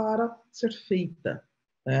para ser feita.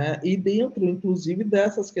 E dentro, inclusive,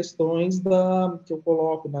 dessas questões que eu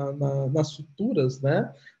coloco nas suturas,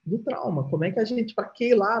 né, do trauma. Como é que a gente, para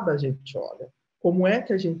que lado a gente olha? Como é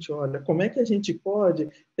que a gente olha? Como é que a gente pode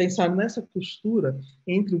pensar nessa costura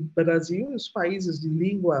entre o Brasil e os países de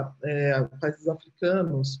língua, países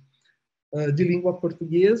africanos, de língua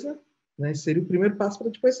portuguesa, né? Seria o primeiro passo para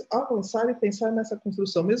depois avançar e pensar nessa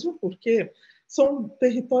construção, mesmo porque são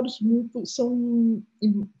territórios são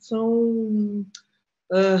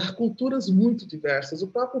culturas muito diversas. O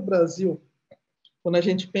próprio Brasil, quando a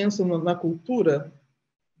gente pensa na cultura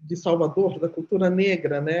de Salvador, da cultura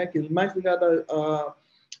negra, né, que é mais ligada a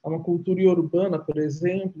uma cultura iorubana, por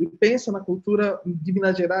exemplo, e pensa na cultura de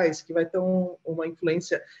Minas Gerais, que vai ter uma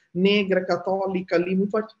influência negra, católica ali, muito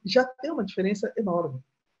forte, já tem uma diferença enorme.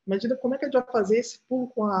 Imagina como é que a gente vai fazer esse pulo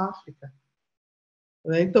com a África.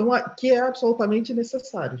 Então, que é absolutamente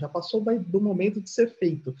necessário, já passou do momento de ser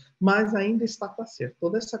feito, mas ainda está para ser.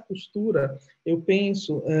 Toda essa costura, eu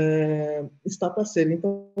penso, está para ser.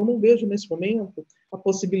 Então, eu não vejo nesse momento a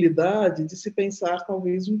possibilidade de se pensar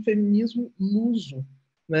talvez um feminismo luso,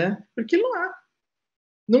 né? Porque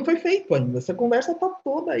não foi feito ainda. Essa conversa está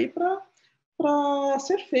toda aí para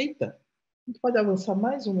ser feita. A gente pode avançar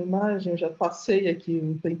mais uma imagem, eu já passei aqui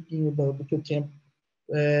um tempinho do que eu tinha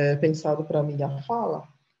pensado para a minha fala,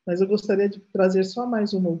 mas eu gostaria de trazer só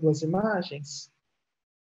mais uma ou duas imagens.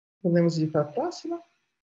 Podemos ir para a próxima?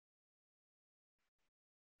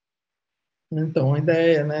 Então, a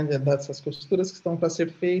ideia, né, dessas costuras que estão para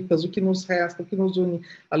ser feitas, o que nos resta, o que nos une,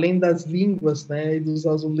 além das línguas, né, e dos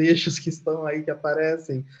azulejos que estão aí, que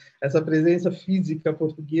aparecem, essa presença física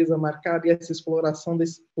portuguesa marcada e essa exploração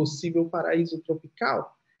desse possível paraíso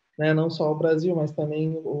tropical, né, não só o Brasil, mas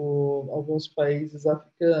também alguns países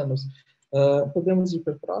africanos. Podemos ir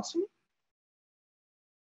para o próximo?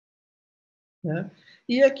 Né?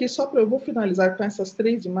 E aqui, eu vou finalizar com essas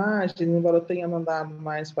 3 imagens, embora eu tenha mandado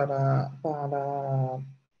mais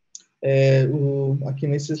aqui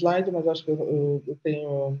nesse slide, mas acho que eu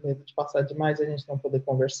tenho medo de passar demais e a gente não poder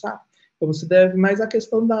conversar, como se deve, mas a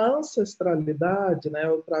questão da ancestralidade, né,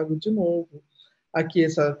 eu trago de novo aqui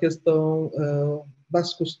essa questão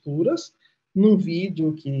das costuras, num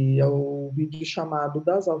vídeo que é o vídeo chamado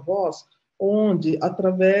Das Avós, onde,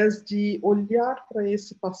 através de olhar para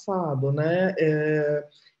esse passado, né,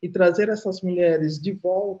 e trazer essas mulheres de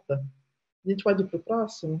volta, a gente pode ir para o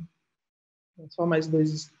próximo? Só mais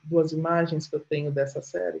 2 imagens que eu tenho dessa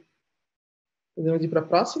série. Podemos ir para a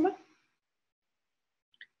próxima?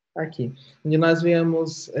 Aqui, onde nós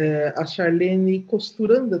vemos a Charlene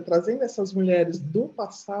costurando, trazendo essas mulheres do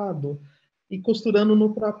passado e costurando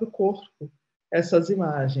no próprio corpo essas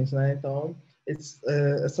imagens, né? Então,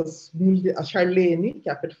 a Charlene, que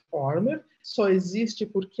é a performer, só existe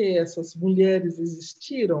porque essas mulheres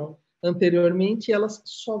existiram anteriormente e elas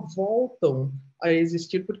só voltam a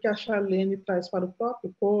existir porque a Charlene traz para o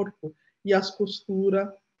próprio corpo e as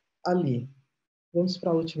costura ali. Vamos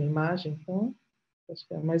para a última imagem, então. Acho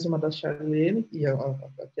que é mais uma da Charlene, e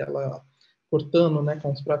aquela cortando, né, com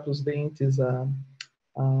os próprios dentes a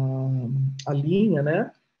linha,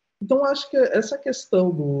 né? Então, acho que essa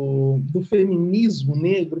questão do feminismo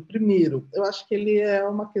negro, primeiro, eu acho que ele é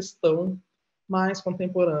uma questão mais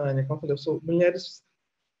contemporânea. Como eu falei, mulheres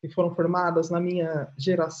que foram formadas na minha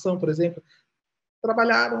geração, por exemplo,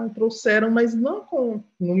 trabalharam, trouxeram, mas não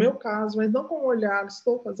no meu caso, mas não com o olhar,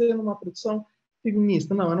 estou fazendo uma produção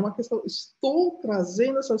feminista. Não, era uma questão, estou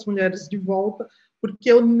trazendo essas mulheres de volta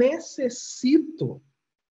porque eu necessito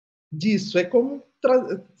disso. É como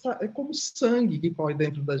sangue que corre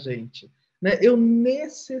dentro da gente, né? Eu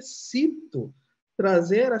necessito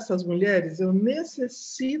trazer essas mulheres, eu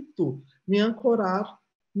necessito me ancorar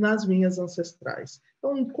nas minhas ancestrais.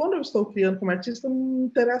 Então, quando eu estou criando como artista, não me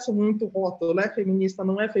interessa muito o rótulo, é feminista,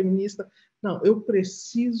 não é feminista. Não, eu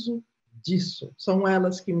preciso disso. São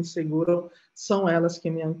elas que me seguram, são elas que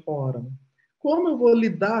me ancoram. Como eu vou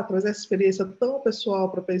lidar, trazer essa experiência tão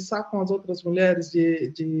pessoal para pensar com as outras mulheres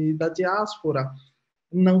da diáspora?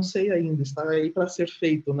 Não sei ainda, está aí para ser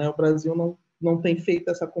feito, né? O Brasil não tem feito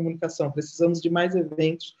essa comunicação. Precisamos de mais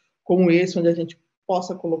eventos como esse, onde a gente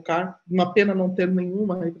possa colocar, uma pena não ter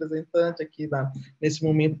nenhuma representante aqui nesse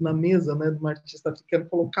momento na mesa, né, de uma artista africana,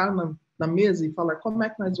 colocar na mesa e falar como é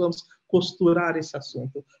que nós vamos costurar esse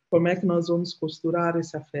assunto, como é que nós vamos costurar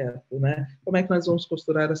esse afeto, né? Como é que nós vamos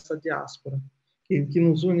costurar essa diáspora, que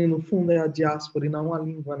nos une, no fundo, é a diáspora e não a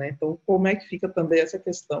língua, né? Então, como é que fica também essa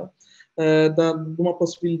questão de uma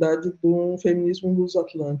possibilidade de um feminismo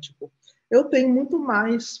luso-atlântico? Eu tenho muito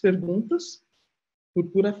mais perguntas, por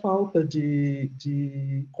pura falta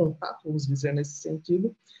de contato, vamos dizer, nesse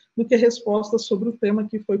sentido, do que respostas sobre o tema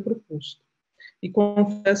que foi proposto. E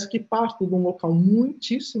confesso que parto de um local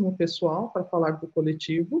muitíssimo pessoal para falar do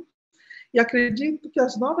coletivo, e acredito que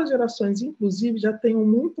as novas gerações, inclusive, já tenham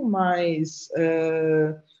muito mais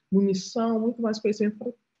munição, muito mais conhecimento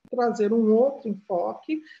para trazer um outro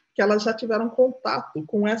enfoque, que elas já tiveram contato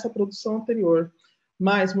com essa produção anterior.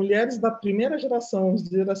 Mas mulheres da primeira geração, vamos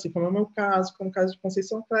dizer assim, como é o meu caso, como o caso de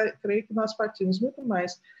Conceição, creio que nós partimos muito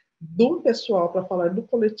mais do pessoal para falar do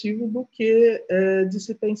coletivo do que de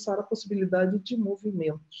se pensar a possibilidade de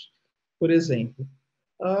movimentos, por exemplo.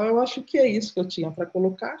 Eu acho que é isso que eu tinha para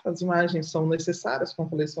colocar. As imagens são necessárias, como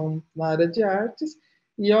falei, são na área de artes,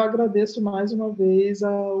 e eu agradeço mais uma vez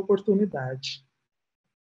a oportunidade.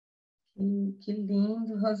 Que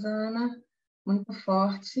lindo, Rosana, muito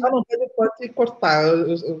forte. Não, pode cortar,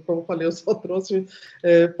 como eu falei, eu só trouxe,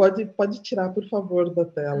 pode tirar, por favor, da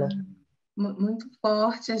tela. Muito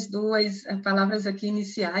forte as 2 palavras aqui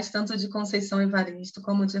iniciais, tanto de Conceição Evaristo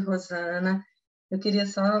como de Rosana. Eu queria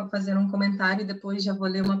só fazer um comentário e depois já vou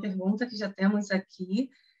ler uma pergunta que já temos aqui.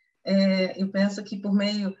 Eu penso que por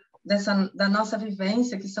meio da nossa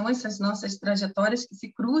vivência, que são essas nossas trajetórias que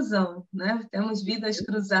se cruzam, né? Temos vidas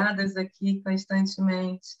cruzadas aqui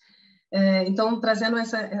constantemente. Então, trazendo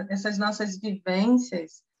essas nossas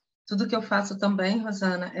vivências, tudo que eu faço também,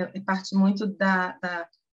 Rosana, parte muito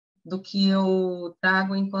do que eu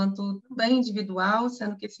trago enquanto também individual,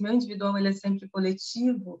 sendo que esse meu individual ele é sempre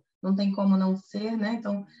coletivo, não tem como não ser, né?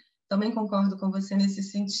 Então, também concordo com você nesse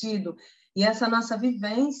sentido. E essa nossa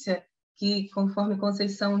vivência, que, conforme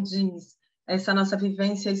Conceição diz, essa nossa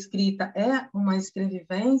vivência escrita é uma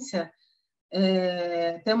escrevivência,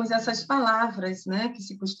 temos essas palavras, né, que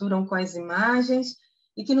se costuram com as imagens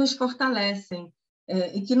e que nos fortalecem,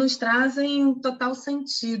 e que nos trazem um total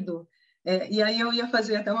sentido. E aí eu ia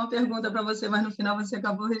fazer até uma pergunta para você, mas no final você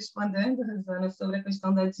acabou respondendo, Rosana, sobre a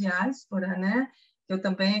questão da diáspora, né? Eu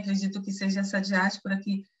também acredito que seja essa diáspora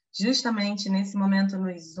que justamente nesse momento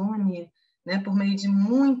nos une, né, por meio de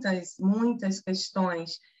muitas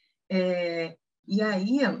questões. E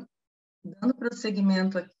aí, dando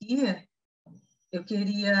prosseguimento aqui, eu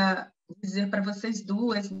queria dizer para vocês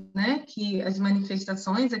duas, né, que as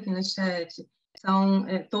manifestações aqui no chat são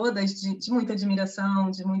todas de muita admiração,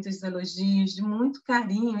 de muitos elogios, de muito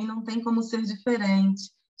carinho, e não tem como ser diferente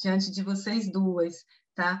diante de vocês duas,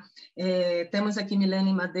 tá? Temos aqui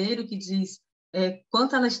Milene Madeiro, que diz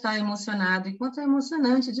quanto ela está emocionada e quanto é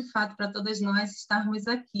emocionante, de fato, para todas nós estarmos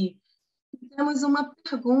aqui. E temos uma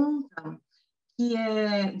pergunta que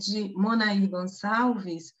é de Monair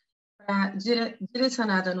Gonçalves,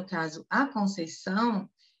 direcionada, no caso, à Conceição,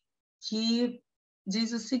 que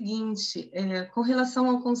diz o seguinte, com relação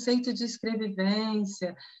ao conceito de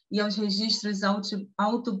escrevivência e aos registros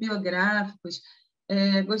autobiográficos,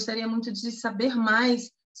 gostaria muito de saber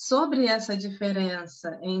mais sobre essa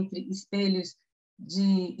diferença entre espelho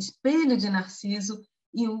de Narciso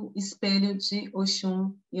e o espelho de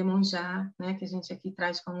Oxum e Iemanjá, né, que a gente aqui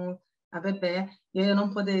traz como a Bebé. E eu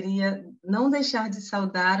não poderia não deixar de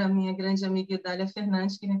saudar a minha grande amiga Idália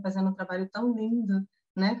Fernandes, que vem fazendo um trabalho tão lindo,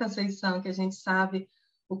 né, Conceição, que a gente sabe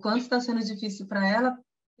o quanto está sendo difícil para ela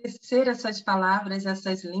tecer essas palavras,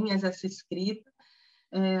 essas linhas, essa escrita.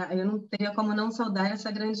 Eu não teria como não saudar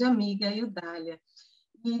essa grande amiga, Idália.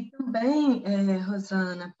 E também,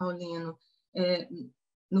 Rosana Paulino,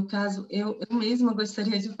 no caso, eu mesma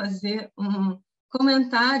gostaria de fazer um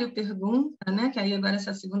comentário, pergunta, né, que aí agora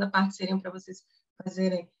essa segunda parte seria para vocês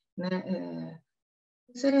fazerem, né,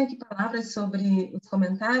 serem aqui palavras sobre os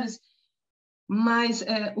comentários, mas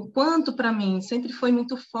o quanto, para mim, sempre foi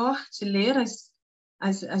muito forte ler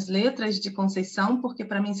as letras de Conceição, porque,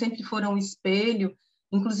 para mim, sempre foram um espelho,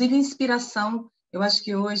 inclusive inspiração. Eu acho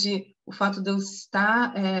que hoje, o fato de eu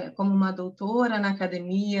estar como uma doutora na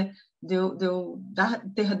academia, de eu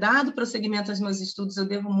ter dado prosseguimento aos meus estudos, eu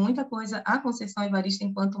devo muita coisa à Conceição Evaristo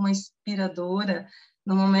enquanto uma inspiradora,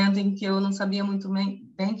 no momento em que eu não sabia muito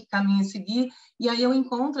bem que caminho seguir, e aí eu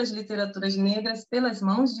encontro as literaturas negras pelas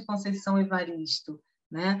mãos de Conceição Evaristo,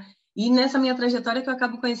 né? E nessa minha trajetória que eu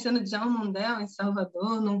acabo conhecendo John Mundell, em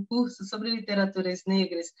Salvador, num curso sobre literaturas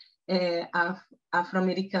negras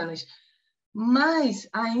afro-americanas. Mas,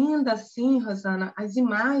 ainda assim, Rosana, as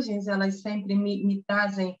imagens, elas sempre me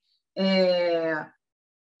trazem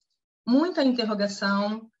muita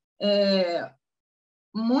interrogação,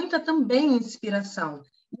 muita também inspiração.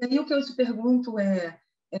 E aí o que eu te pergunto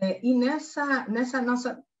e nessa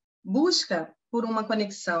nossa busca por uma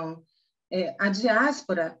conexão, a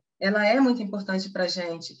diáspora, ela é muito importante para a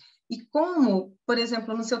gente. E como, por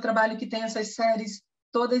exemplo, no seu trabalho que tem essas séries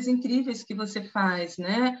todas incríveis que você faz,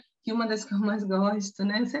 né? Que uma das que eu mais gosto,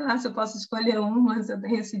 né? Sei lá se eu posso escolher uma, se eu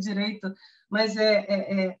tenho esse direito, mas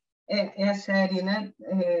é a série, né?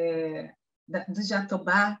 Do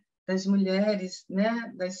Jatobá, das mulheres,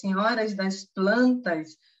 né? Das senhoras das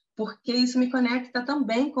plantas, porque isso me conecta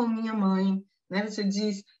também com minha mãe, né? Você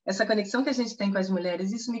diz, essa conexão que a gente tem com as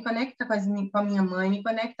mulheres, isso me conecta com a minha mãe, me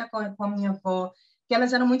conecta com a minha avó, que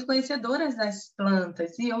elas eram muito conhecedoras das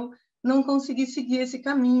plantas, e eu não consegui seguir esse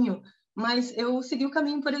caminho, mas eu segui o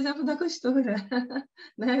caminho, por exemplo, da costura,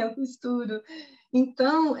 né? Eu costuro.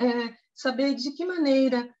 Então, saber de que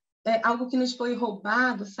maneira algo que nos foi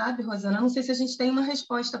roubado, sabe, Rosana? Não sei se a gente tem uma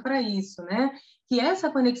resposta para isso, né? Que essa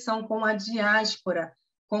conexão com a diáspora,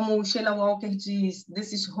 como o Sheila Walker diz,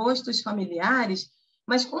 desses rostos familiares,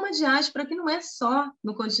 mas com uma diáspora que não é só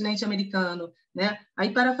no continente americano, né?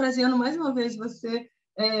 Aí, parafraseando mais uma vez você,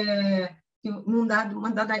 que uma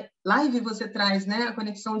dada live você traz, né, a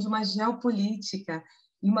conexão de uma geopolítica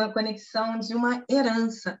e uma conexão de uma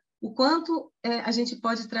herança. O quanto a gente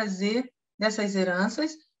pode trazer dessas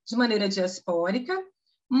heranças de maneira diaspórica,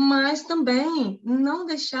 mas também não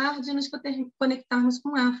deixar de nos conectarmos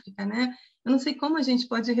com a África, né? Eu não sei como a gente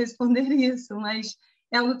pode responder isso, mas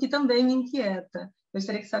é algo que também me inquieta.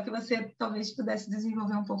 Gostaria que só que você talvez pudesse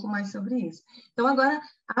desenvolver um pouco mais sobre isso. Então, agora,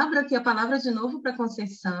 abro aqui a palavra de novo para a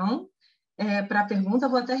Conceição, para a pergunta.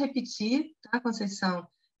 Vou até repetir, tá, Conceição?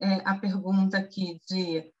 A pergunta aqui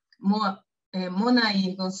de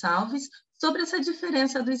Monair Gonçalves sobre essa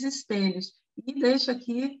diferença dos espelhos. E deixo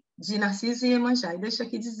aqui de Narciso e Iemanjá. E deixo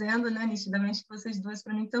aqui dizendo, né, nitidamente, que vocês duas,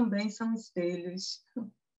 para mim, também são espelhos.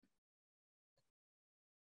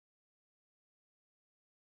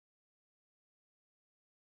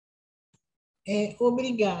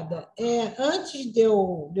 Obrigada. Antes de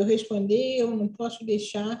eu responder, eu não posso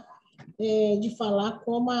deixar de falar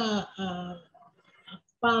como a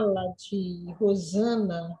fala de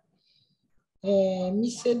Rosana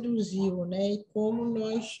me seduziu, né? E como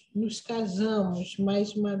nós nos casamos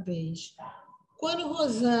mais uma vez. Quando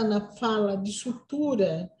Rosana fala de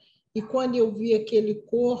sutura, e quando eu vi aquele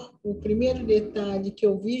corpo, o primeiro detalhe que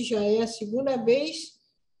eu vi já é a segunda vez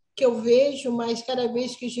que eu vejo, mas cada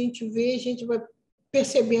vez que a gente vê, a gente vai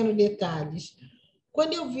percebendo detalhes.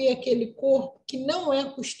 Quando eu vi aquele corpo que não é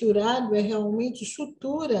costurado, é realmente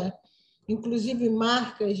sutura, inclusive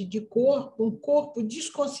marcas de corpo, um corpo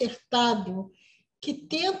desconcertado que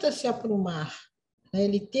tenta se aprumar, né?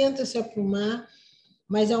 Ele tenta se aprumar,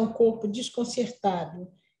 mas é um corpo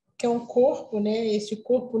desconcertado, que é um corpo, né? Esse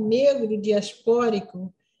corpo negro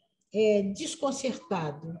diaspórico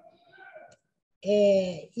desconcertado.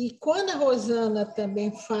 E quando a Rosana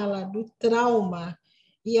também fala do trauma,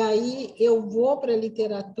 e aí eu vou para a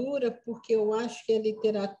literatura, porque eu acho que a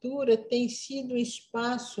literatura tem sido um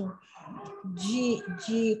espaço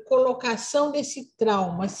de colocação desse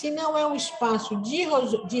trauma. Se não é um espaço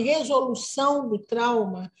de resolução do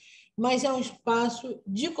trauma, mas é um espaço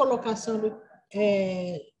de colocação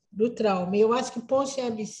do trauma. Eu acho que Ponce e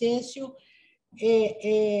Abicêncio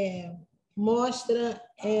mostra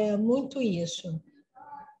muito isso.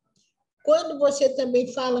 Quando você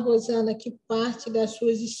também fala, Rosana, que parte das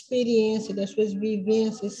suas experiências, das suas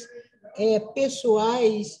vivências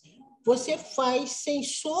pessoais, você faz, sem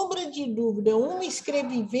sombra de dúvida, uma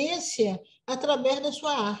escrevivência através da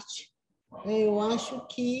sua arte. Eu acho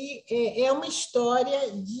que é uma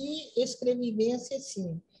história de escrevivência,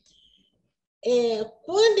 sim.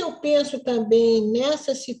 Quando eu penso também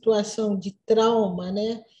nessa situação de trauma,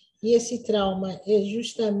 né? E esse trauma é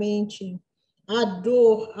justamente a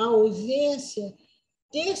dor, a ausência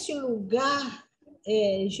desse lugar,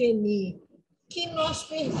 Geny, que nós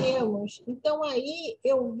perdemos. Então, aí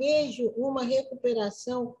eu vejo uma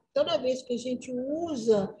recuperação, toda vez que a gente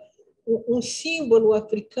usa um símbolo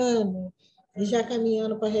africano, já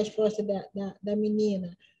caminhando para a resposta da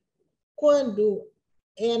menina, quando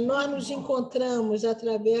nós nos encontramos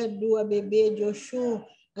através do ABB de Oxum,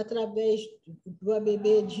 através do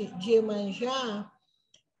ABB de Iemanjá,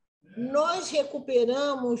 nós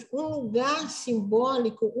recuperamos um lugar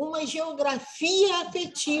simbólico, uma geografia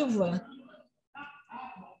afetiva.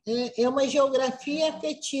 É uma geografia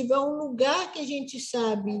afetiva, é um lugar que a gente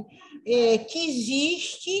sabe que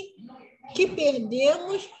existe, que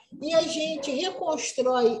perdemos, e a gente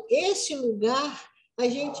reconstrói esse lugar,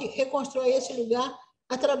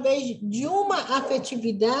 através de uma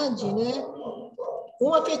afetividade, né?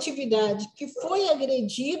 Uma afetividade que foi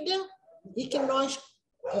agredida e que nós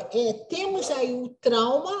temos aí o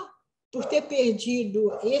trauma por ter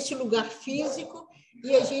perdido esse lugar físico,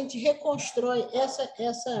 e a gente reconstrói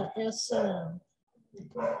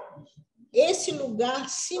esse lugar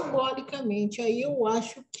simbolicamente. Aí eu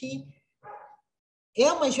acho que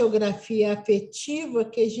é uma geografia afetiva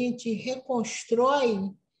que a gente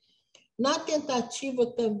reconstrói na tentativa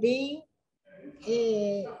também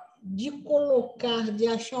de colocar, de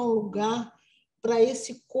achar um lugar para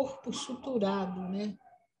esse corpo suturado, né?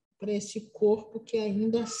 Para esse corpo que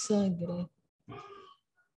ainda sangra.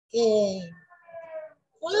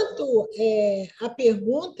 Quanto à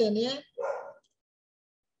pergunta, né?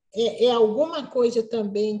 Alguma coisa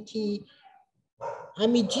também que, à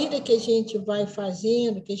medida que a gente vai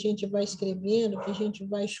fazendo, que a gente vai escrevendo, que a gente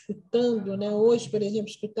vai escutando, né? Hoje, por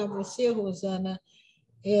exemplo, escutar você, Rosana,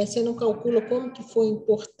 você não calcula como que foi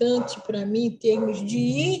importante para mim em termos de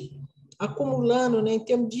ir acumulando, né? Em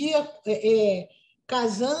termos de ir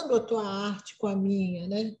casando a tua arte com a minha,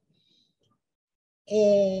 né?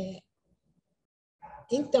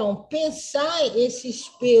 Então, pensar esse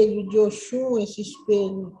espelho de Oxum, esse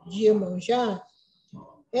espelho de Iemanjá,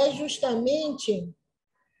 é justamente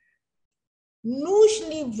nos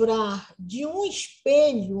livrar de um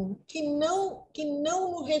espelho que não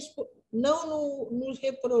nos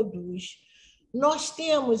reproduz. Nós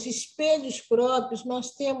temos espelhos próprios,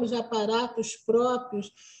 nós temos aparatos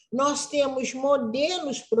próprios, nós temos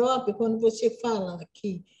modelos próprios. Quando você fala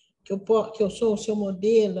que eu sou o seu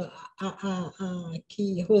modelo,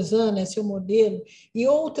 que Rosana é seu modelo, e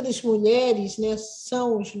outras mulheres, né,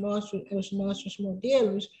 são os nossos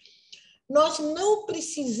modelos, nós não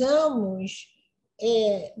precisamos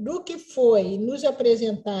do que foi nos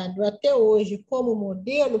apresentado até hoje como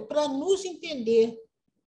modelo para nos entender.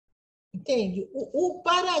 Entende? O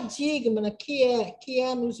paradigma que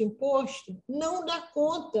é nos imposto não dá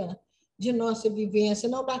conta de nossa vivência,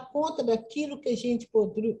 não dá conta daquilo que a gente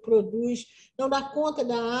produz, não dá conta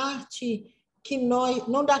da arte que nós,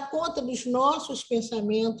 não dá conta dos nossos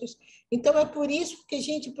pensamentos. Então, é por isso que a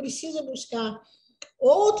gente precisa buscar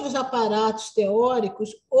outros aparatos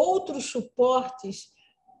teóricos, outros suportes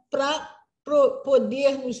para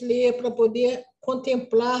poder nos ler, para poder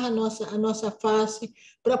contemplar a nossa face,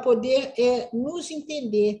 para poder nos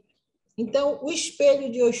entender. Então, o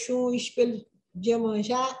espelho de Oxum, o espelho de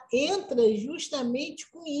Iemanjá entra justamente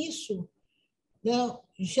com isso, né?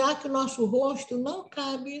 Já que o nosso rosto não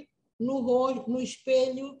cabe no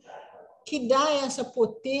espelho que dá essa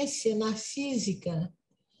potência narcísica,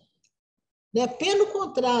 né? Pelo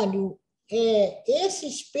contrário, esse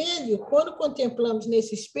espelho, quando contemplamos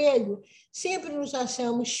nesse espelho, sempre nos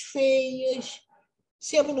achamos feias,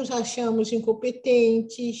 sempre nos achamos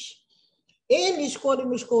incompetentes. Eles, quando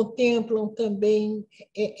nos contemplam também,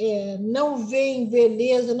 não veem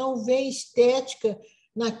beleza, não veem estética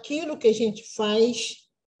naquilo que a gente faz.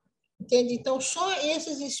 Entende? Então, só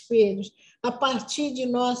esses espelhos, a partir de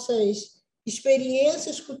nossas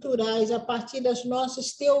experiências culturais, a partir das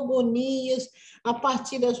nossas teogonias, a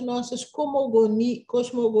partir das nossas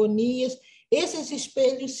cosmogonias, esses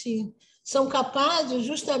espelhos, sim, são capazes,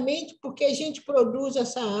 justamente porque a gente produz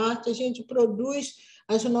essa arte, a gente produz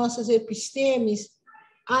as nossas epistemes,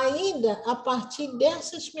 ainda a partir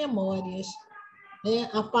dessas memórias, né?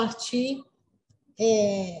 A partir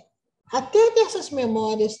até dessas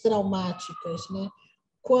memórias traumáticas, né?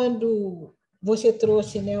 Quando você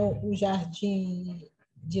trouxe, né, o Jardim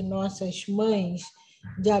de Nossas Mães,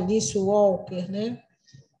 de Alice Walker, né?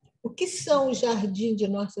 O que são o Jardim de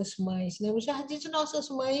Nossas Mães, né? O Jardim de Nossas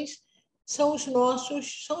Mães são os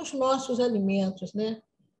nossos alimentos, né?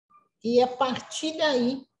 E é a partir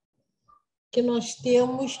daí que nós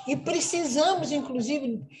temos e precisamos,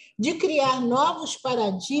 inclusive, de criar novos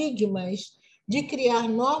paradigmas, de criar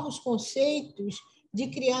novos conceitos, de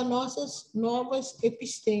criar nossas novas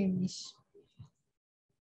epistemes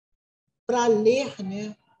para ler,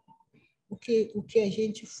 né, o que a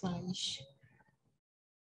gente faz.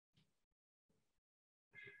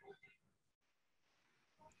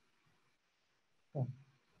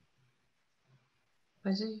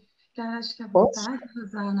 Pode ficar, acho que à vontade,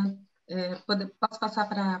 Rosana. Posso passar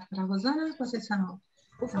para a Rosana, Conceição?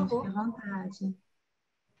 Por favor. Fique à vontade.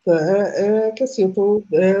 Que assim,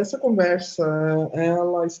 essa conversa,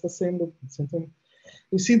 ela está sendo,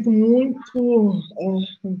 eu sinto muito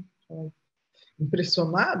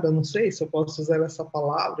impressionada, não sei se eu posso usar essa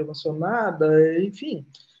palavra, emocionada, enfim,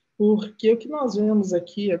 porque o que nós vemos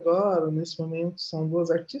aqui agora, nesse momento, são duas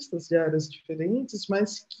artistas de áreas diferentes,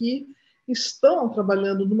 mas que estão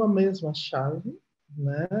trabalhando numa mesma chave,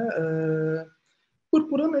 né? Por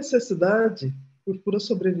pura necessidade, por pura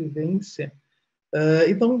sobrevivência.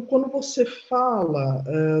 Então, quando você fala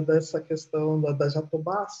dessa questão das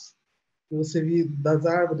jatobás, que você viu das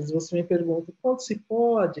árvores, você me pergunta quanto se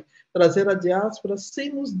pode trazer a diáspora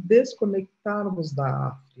sem nos desconectarmos da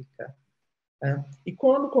África. E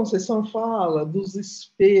quando Conceição fala dos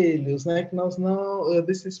espelhos, né, que nós não,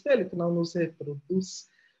 desse espelho que não nos reproduz,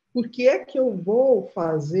 por que é que eu vou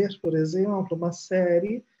fazer, por exemplo, uma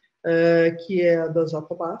série que é das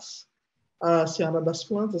jatobás, a Senhora das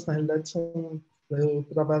Plantas, na realidade eu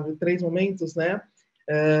trabalho em 3 momentos, né?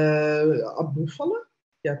 A búfala,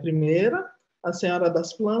 que é a primeira, a Senhora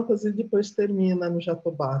das Plantas, e depois termina no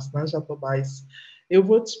Jatobás, nas Jatobás. Eu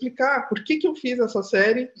vou te explicar por que eu fiz essa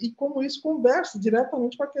série e como isso conversa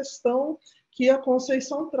diretamente com a questão que a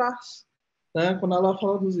Conceição traz, né? Quando ela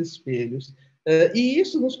fala dos espelhos. E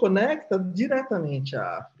isso nos conecta diretamente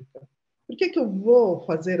à África. Por que eu vou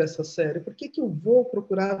fazer essa série? Por que eu vou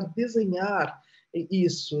procurar desenhar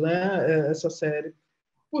isso, né? Essa série?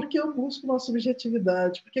 Porque eu busco uma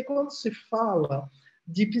subjetividade. Porque quando se fala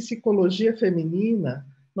de psicologia feminina,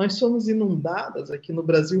 nós somos inundadas aqui no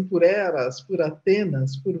Brasil por Eras, por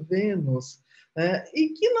Atenas, por Vênus, né? E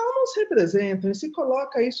que não nos representam, e se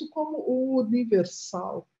coloca isso como o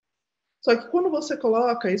universal. Só que quando você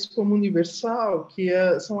coloca isso como universal, que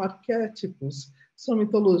são arquétipos, são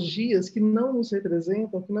mitologias que não nos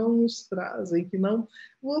representam, que não nos trazem, que não...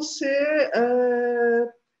 Você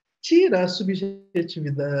tira a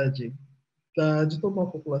subjetividade de toda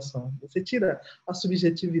uma população. Você tira a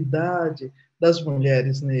subjetividade das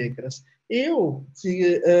mulheres negras.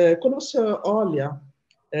 Quando você olha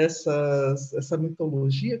essa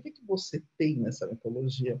mitologia, o que você tem nessa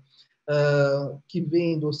mitologia que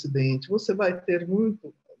vem do Ocidente? Você vai ter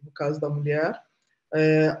muito, no caso da mulher,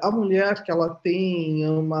 A mulher que ela tem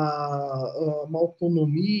uma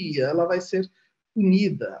autonomia, ela vai ser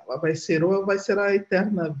punida, ela vai ser, ou ela vai ser a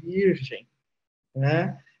eterna virgem,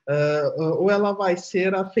 né? Ou ela vai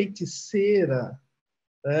ser a feiticeira,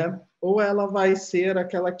 né? Ou ela vai ser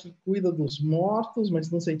aquela que cuida dos mortos, mas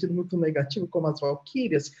num sentido muito negativo, como as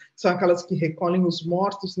valquírias, que são aquelas que recolhem os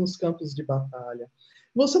mortos nos campos de batalha.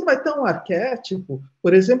 Você não vai ter um arquétipo,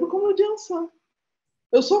 por exemplo, como o de Ansan.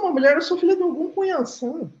 Eu sou uma mulher, eu sou filha de algum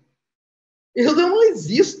Cunhaçã. Eu não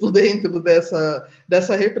existo dentro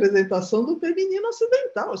dessa representação do feminino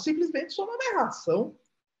ocidental. Eu simplesmente sou uma aberração.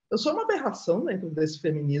 Eu sou uma aberração dentro desse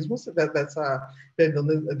feminismo,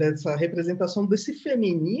 dessa representação desse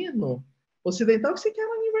feminino ocidental que se quer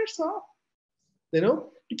universal.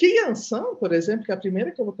 Entendeu? Porque Yansan, por exemplo, que é a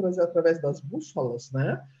primeira que eu vou trazer através das búfalas,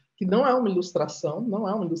 né? Que não é uma ilustração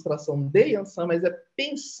de Yansan, mas é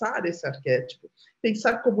pensar esse arquétipo,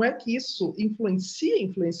 pensar como é que isso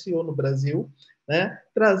influenciou no Brasil, né?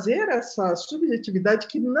 Trazer essa subjetividade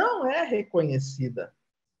que não é reconhecida.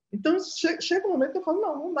 Então, chega um momento que eu falo,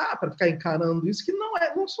 não dá para ficar encarando isso, que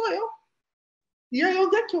não sou eu. E aí,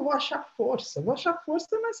 onde é que eu vou achar força? Vou achar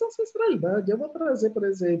força nessa ancestralidade. Eu vou trazer, por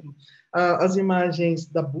exemplo, as imagens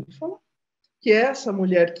da búfala, que é essa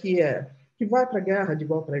mulher que vai para a guerra de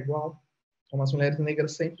igual para igual, como as mulheres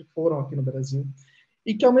negras sempre foram aqui no Brasil,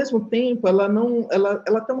 e que, ao mesmo tempo, ela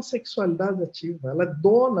tem uma sexualidade ativa, ela é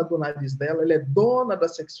dona do nariz dela, ela é dona da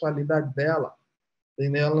sexualidade dela,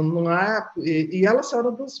 entendeu? Ela não há, e ela é a senhora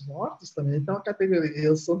dos mortos também, então a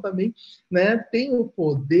categorização também, né, tem o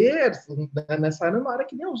poder, né, nessa área, uma área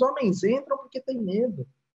que nem os homens entram porque tem medo.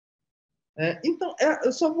 Então,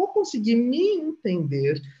 eu só vou conseguir me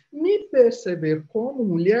entender, me perceber como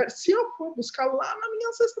mulher, se eu for buscar lá na minha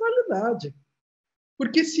ancestralidade.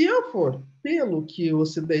 Porque se eu for pelo que o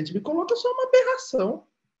Ocidente me coloca, eu sou uma aberração.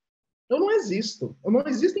 Eu não existo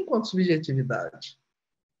enquanto subjetividade.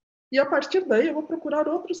 E a partir daí eu vou procurar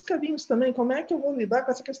outros caminhos também. Como é que eu vou lidar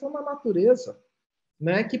com essa questão da natureza?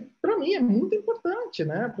 Né? Que para mim é muito importante,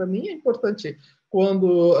 né? Para mim é importante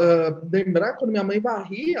quando lembrar quando minha mãe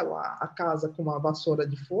varria lá a casa com uma vassoura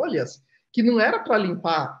de folhas, que não era para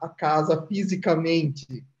limpar a casa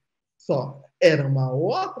fisicamente só, era uma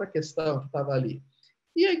outra questão que estava ali.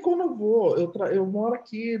 E aí quando eu moro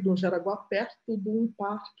aqui no Jaraguá, perto de um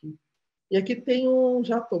parque. E aqui tem um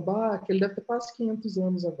jatobá, que ele deve ter quase 500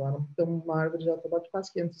 anos agora. Tem uma árvore de jatobá de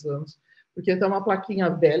quase 500 anos. Porque tem uma plaquinha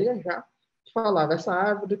velha já, que falava, essa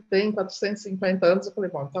árvore tem 450 anos. Eu falei,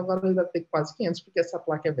 bom, então agora ele deve ter quase 500, porque essa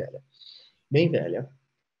placa é velha. Bem velha.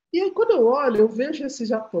 E aí, quando eu olho, eu vejo esse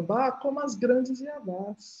jatobá como as grandes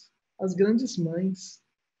iabás, as grandes mães.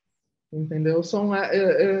 Entendeu?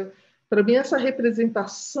 Para mim, essa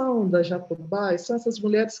representação da jatobá são essas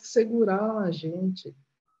mulheres que seguraram a gente.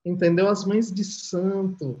 Entendeu? As mães de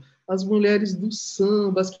santo, as mulheres do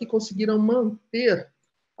samba, as que conseguiram manter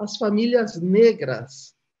as famílias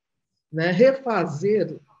negras, né?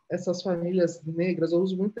 Refazer essas famílias negras. Eu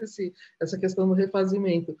uso muito essa questão do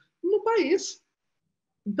refazimento no país.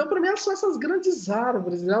 Então, para mim, elas são essas grandes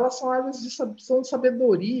árvores, elas são árvores de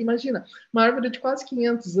sabedoria. Imagina, uma árvore de quase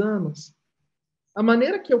 500 anos. A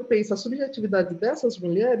maneira que eu penso a subjetividade dessas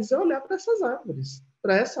mulheres é olhar para essas árvores,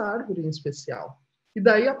 para essa árvore em especial. E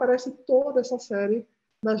daí aparece toda essa série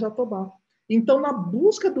da Jatobá. Então, na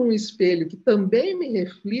busca de um espelho que também me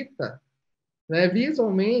reflita, né,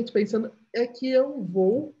 visualmente, pensando, é que eu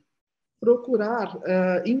vou procurar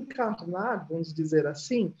encarnar, vamos dizer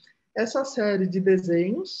assim, essa série de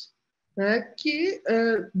desenhos, né, que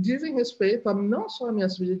dizem respeito a não só a minha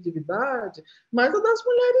subjetividade, mas a das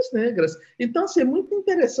mulheres negras. Então, assim, é muito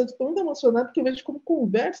interessante, estou muito emocionado, porque eu vejo como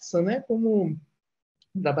conversa, né, como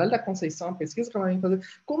o trabalho da Conceição, a pesquisa que ela vem fazer,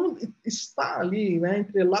 como está ali, né,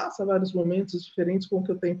 entrelaça vários momentos diferentes com o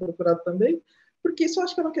que eu tenho procurado também, porque isso eu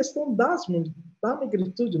acho que é uma questão da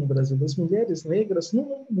negritude no Brasil, das mulheres negras no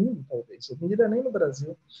novo mundo, talvez. Eu não diria nem no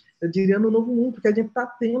Brasil, eu diria no novo mundo, porque a gente está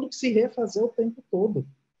tendo que se refazer o tempo todo.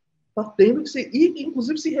 Está tendo que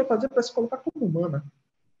inclusive, se refazer para se colocar como humana.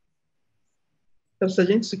 Então, se a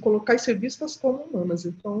gente se colocar e ser vistas como humanas.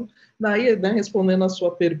 Então, daí, né, respondendo a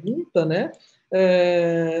sua pergunta, né,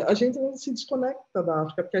 a gente não se desconecta da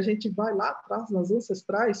África, porque a gente vai lá atrás, nas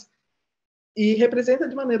ancestrais, e representa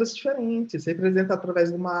de maneiras diferentes. Representa através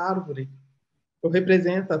de uma árvore, ou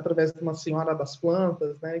representa através de uma senhora das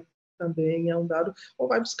plantas, né, que também é um dado, ou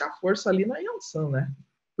vai buscar força ali na Yansan, né,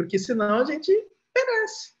 porque senão a gente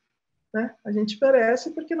perece. Né? A gente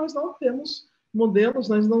perece porque nós não temos modelos,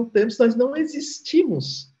 nós não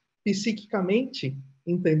existimos psiquicamente,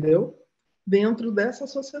 entendeu? Dentro dessa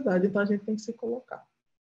sociedade. Então, a gente tem que se colocar.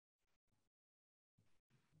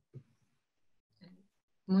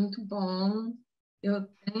 muito bom. Eu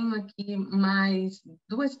tenho aqui mais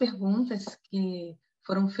 2 perguntas que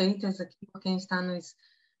foram feitas aqui por quem está nos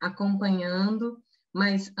acompanhando,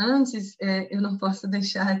 mas antes eu não posso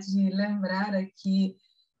deixar de lembrar aqui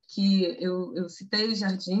que eu citei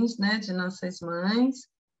Jardins, né, de Nossas Mães,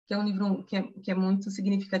 que é um livro que é muito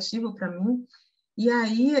significativo para mim. E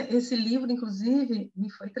aí, esse livro, inclusive, me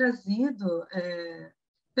foi trazido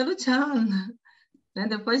pelo John, né?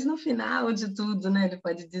 Depois, no final de tudo, né, ele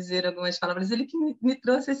pode dizer algumas palavras, ele que me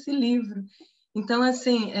trouxe esse livro. Então,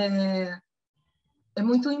 assim, é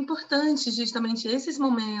muito importante justamente esses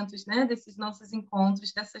momentos, né, desses nossos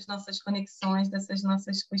encontros, dessas nossas conexões, dessas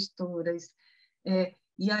nossas costuras.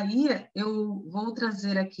 E aí, eu vou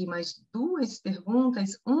trazer aqui mais 2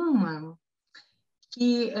 perguntas. Uma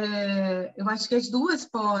que eu acho que as 2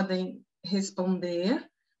 podem responder,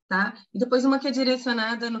 tá? E depois uma que é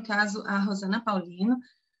direcionada, no caso, à Rosana Paulino,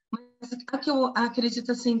 mas a que eu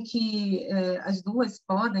acredito assim que as 2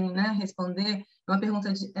 podem, né, responder é uma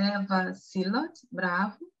pergunta de Eva Silot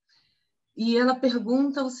Bravo, e ela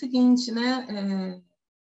pergunta o seguinte, né,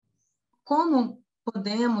 como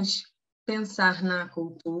podemos pensar na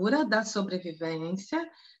cultura da sobrevivência,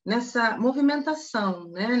 nessa movimentação,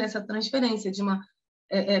 né, nessa transferência de uma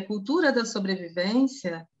cultura da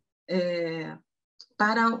sobrevivência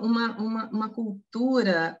para uma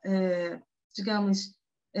cultura, digamos,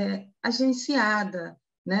 agenciada,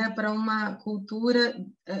 né, para uma cultura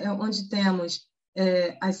onde temos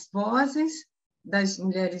as vozes das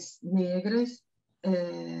mulheres negras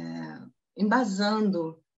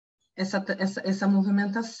embasando essa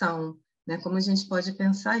movimentação, né? Como a gente pode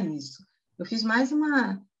pensar isso? Eu fiz mais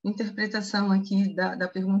uma interpretação aqui da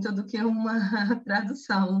pergunta do que uma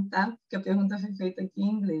tradução, tá? Porque a pergunta foi feita aqui em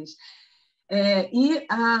inglês. E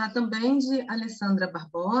também de Alessandra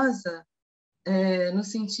Barbosa, no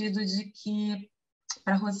sentido de que,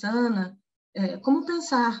 para Rosana, como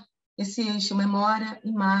pensar esse eixo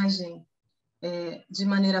memória-imagem de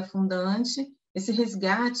maneira fundante, esse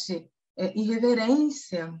resgate e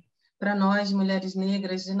reverência para nós, mulheres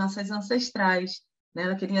negras, de nossas ancestrais,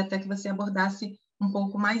 né? Eu queria até que você abordasse um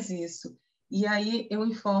pouco mais isso. E aí eu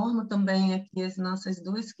informo também aqui as nossas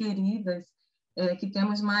 2 queridas, que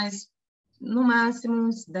temos mais, no máximo,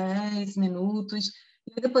 uns 10 minutos.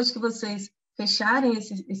 E depois que vocês fecharem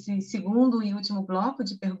esse segundo e último bloco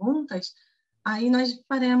de perguntas, aí nós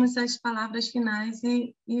faremos as palavras finais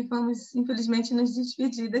e vamos, infelizmente, nos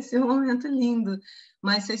despedir desse momento lindo.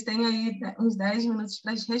 Mas vocês têm aí uns 10 minutos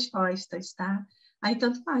para as respostas, tá? Aí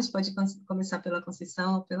tanto faz, pode começar pela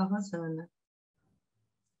Conceição ou pela Rosana.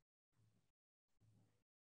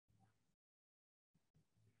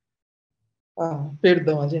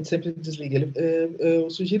 Perdão, a gente sempre desliga.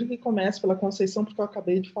 Eu sugiro que comece pela Conceição, porque eu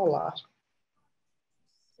acabei de falar.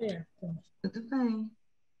 Certo. Tudo bem.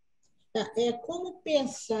 Como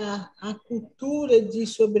pensar a cultura de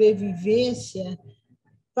sobrevivência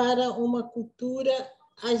para uma cultura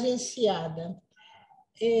agenciada?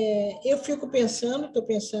 Eu fico pensando, estou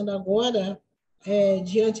pensando agora,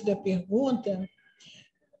 diante da pergunta,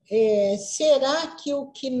 será que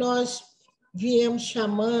o que nós viemos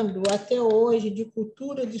chamando até hoje de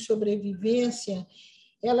cultura de sobrevivência,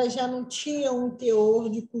 ela já não tinha um teor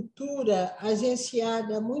de cultura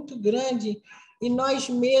agenciada muito grande e nós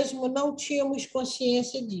mesmos não tínhamos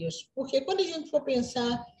consciência disso? Porque quando a gente for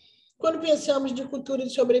pensar, quando pensamos de cultura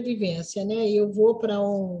de sobrevivência, né, eu vou para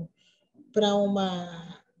uma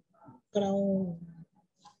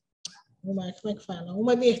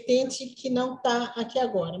vertente que não está aqui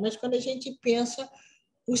agora, mas quando a gente pensa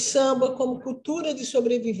o samba como cultura de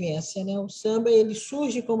sobrevivência, né? O samba ele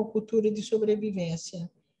surge como cultura de sobrevivência.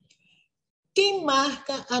 Quem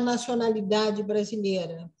marca a nacionalidade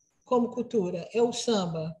brasileira como cultura? É o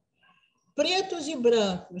samba. Pretos e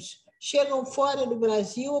brancos chegam fora do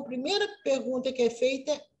Brasil, a primeira pergunta que é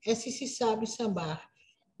feita é se sabe sambar.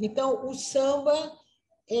 Então, o samba,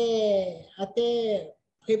 até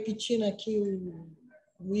repetindo aqui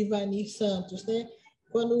o Ivani Santos, né?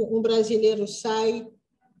 Quando um brasileiro sai,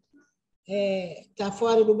 está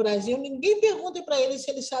fora do Brasil, ninguém pergunta para ele se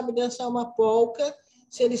ele sabe dançar uma polca,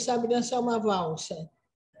 se ele sabe dançar uma valsa.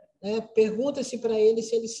 Pergunta-se para ele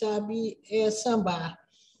se ele sabe sambar.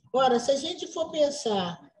 Ora, se a gente for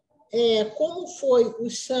pensar como foi o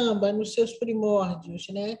samba nos seus primórdios,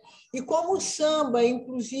 né? E como o samba,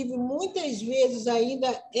 inclusive, muitas vezes ainda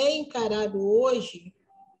é encarado hoje,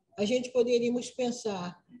 a gente poderíamos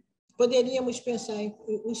pensar em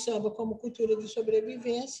o samba como cultura de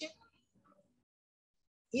sobrevivência,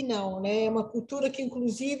 e não, né? É uma cultura que,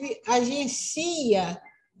 inclusive, agencia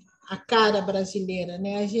a cara brasileira,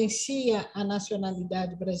 né? Agencia a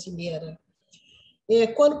nacionalidade brasileira.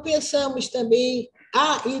 Quando pensamos também...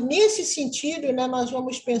 e nesse sentido, né, nós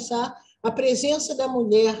vamos pensar a presença da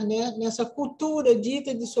mulher, né, nessa cultura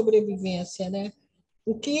dita de sobrevivência, né?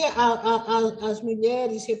 O que as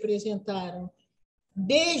mulheres representaram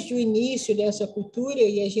desde o início dessa cultura,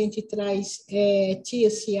 e a gente traz Tia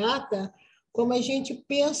Ciata, como a gente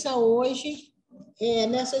pensa hoje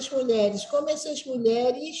nessas mulheres, como essas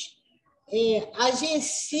mulheres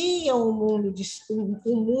agenciam o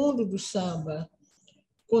mundo do samba,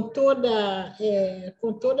 com toda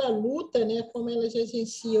a luta, né, como elas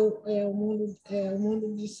agenciam o mundo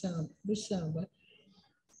do samba.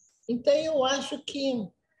 Então, eu acho que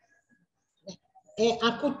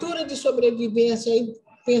a cultura de sobrevivência,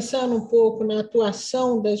 pensando um pouco na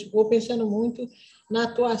atuação ou pensando muito na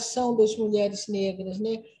atuação das mulheres negras,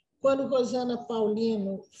 né? Quando Rosana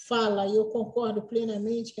Paulino fala, e eu concordo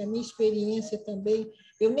plenamente, que a minha experiência também,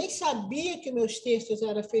 eu nem sabia que meus textos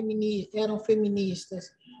eram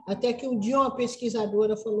feministas, até que um dia uma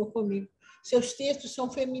pesquisadora falou comigo, seus textos são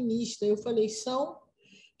feministas. Eu falei, são?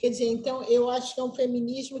 Quer dizer, então, eu acho que é um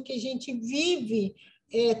feminismo que a gente vive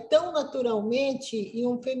tão naturalmente, e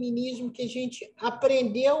um feminismo que a gente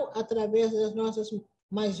aprendeu através das nossas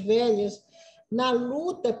mais velhas, na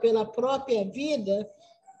luta pela própria vida.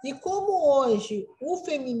 E como hoje o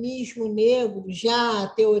feminismo negro, já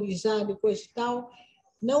teorizado e coisa e tal,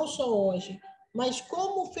 não só hoje, mas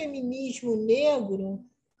como o feminismo negro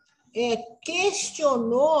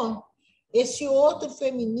questionou esse outro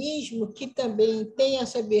feminismo que também tem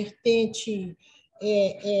essa vertente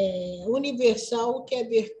universal, que é a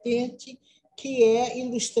vertente que é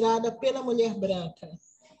ilustrada pela mulher branca.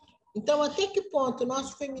 Então, até que ponto o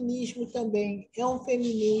nosso feminismo também é um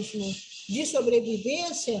feminismo de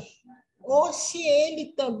sobrevivência, ou se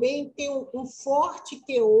ele também tem um forte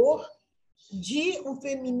teor de um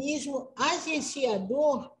feminismo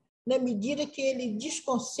agenciador, na medida que ele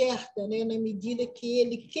desconcerta, né? Na medida que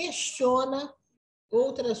ele questiona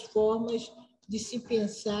outras formas de se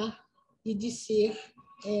pensar e de ser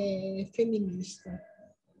feminista.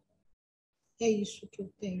 É isso que eu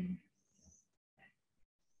tenho.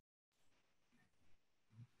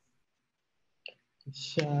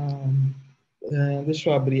 Deixa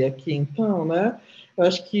eu abrir aqui, então, né? Eu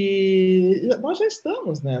acho que nós já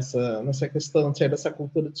estamos nessa questão de sair dessa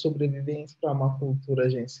cultura de sobrevivência para uma cultura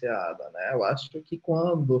agenciada, né? Eu acho que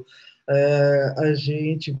quando a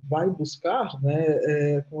gente vai buscar,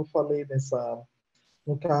 né? Como eu falei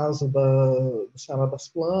no caso das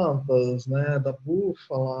plantas, né? Da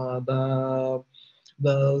búfala,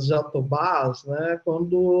 das jatobás, né?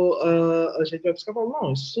 Quando a gente vai buscar, fala,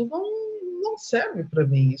 não, isso não serve para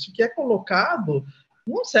mim, isso que é colocado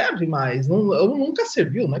não serve mais, nunca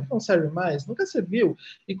serviu, não é que não serve mais, nunca serviu.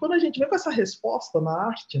 E quando a gente vem com essa resposta na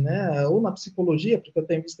arte, né, ou na psicologia, porque eu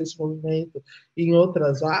tenho visto esse movimento em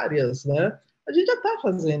outras áreas, né, a gente já está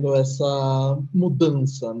fazendo essa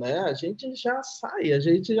mudança, né? A gente já sai, a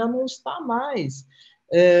gente já não está mais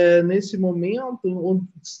nesse momento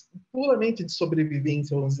puramente de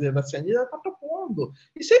sobrevivência, vamos dizer assim, a gente já está propondo,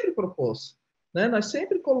 e sempre propôs. Né? Nós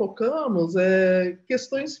sempre colocamos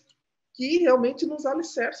questões que realmente nos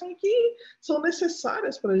alicerçam e que são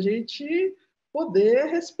necessárias para a gente poder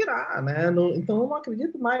respirar. Né? Então, eu não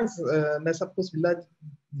acredito mais nessa possibilidade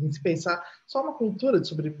de se pensar só uma cultura de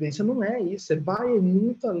sobrevivência. Não é isso, vai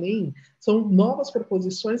muito além. São novas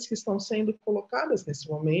proposições que estão sendo colocadas nesse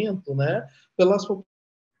momento, né? Pelas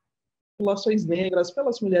populações negras,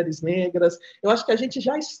 pelas mulheres negras. Eu acho que a gente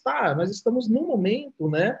nós estamos num momento,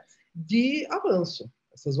 né, de avanço.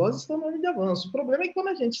 Essas vozes estão no olho de avanço. O problema é que quando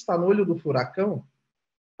a gente está no olho do furacão,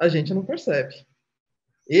 a gente não percebe.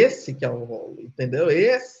 Esse que é o rolo, entendeu?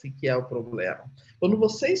 Esse que é o problema. Quando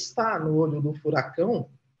você está no olho do furacão,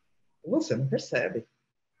 você não percebe.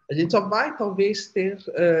 A gente só vai, talvez, ter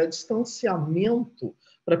distanciamento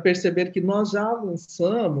para perceber que nós já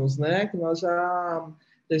avançamos, né? Que nós já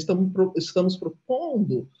estamos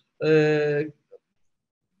propondo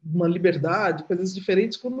uma liberdade, coisas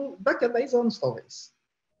diferentes, como daqui a 10 anos, talvez.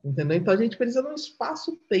 Entendeu? Então, a gente precisa de um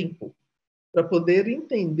espaço-tempo para poder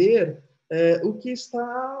entender o que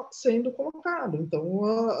está sendo colocado. Então,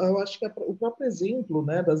 eu acho que o próprio exemplo,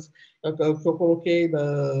 né, que eu coloquei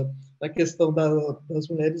da questão das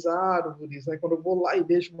mulheres árvores, né, quando eu vou lá e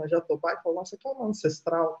deixo uma jatobá e falo, nossa, que é uma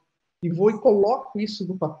ancestral, e vou e coloco isso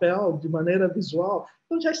no papel de maneira visual,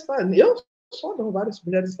 então já está. Eu só não, várias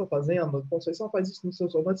mulheres estão fazendo, a Conceição faz isso nos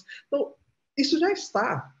seus romances, então isso já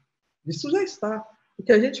está. O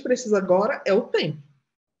que a gente precisa agora é o tempo,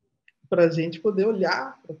 para a gente poder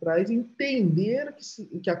olhar para trás e entender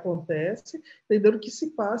o que acontece, entender o que se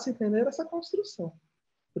passa, entender essa construção.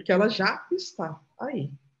 Porque ela já está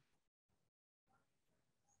aí.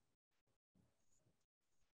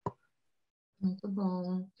 Muito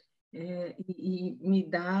bom. E me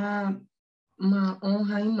dá uma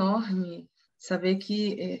honra enorme saber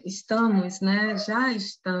que estamos, né, já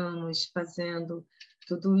estamos fazendo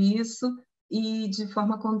tudo isso e de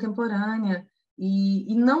forma contemporânea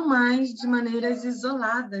e não mais de maneiras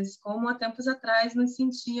isoladas, como há tempos atrás nos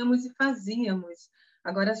sentíamos e fazíamos.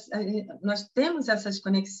 Agora, nós temos essas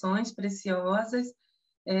conexões preciosas,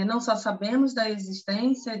 não só sabemos da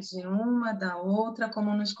existência de uma, da outra,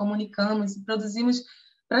 como nos comunicamos e produzimos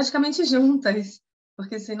praticamente juntas,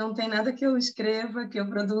 porque se não tem nada que eu escreva, que eu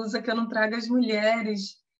produza, que eu não traga as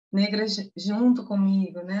mulheres negras junto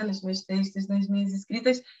comigo, né? Nos meus textos, nas minhas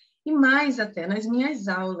escritas, e mais até, nas minhas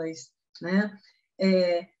aulas, né?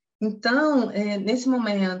 Então, nesse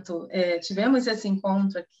momento, tivemos esse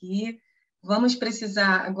encontro aqui, vamos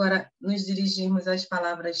precisar agora nos dirigirmos às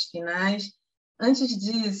palavras finais. Antes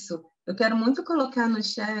disso, eu quero muito colocar no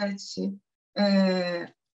chat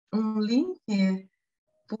um link,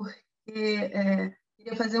 porque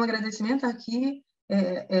queria fazer um agradecimento aqui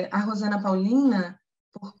à Rosana Paulino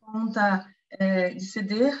por conta de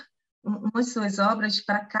ceder umas suas obras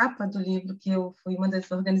para a capa do livro, que eu fui uma das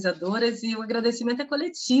organizadoras, e o agradecimento é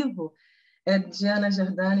coletivo, de Ana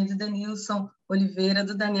Jordani, do Denilson Oliveira,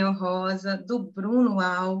 do Daniel Rosa, do Bruno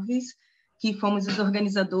Alves, que fomos os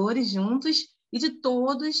organizadores juntos, e de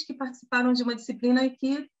todos que participaram de uma disciplina e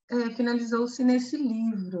que finalizou-se nesse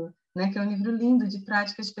livro, né, que é um livro lindo de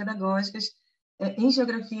práticas pedagógicas em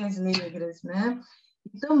geografias negras, né?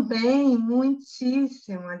 E também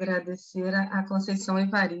muitíssimo agradecer a Conceição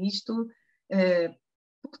Evaristo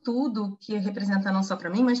por tudo que representa não só para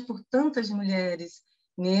mim, mas por tantas mulheres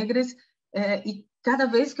negras, e cada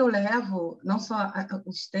vez que eu levo não só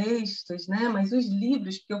os textos, né, mas os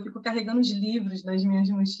livros, porque eu fico carregando os livros nas minhas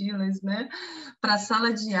mochilas, né, para a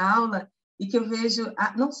sala de aula, e que eu vejo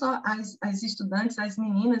não só as estudantes, as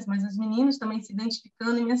meninas, mas os meninos também se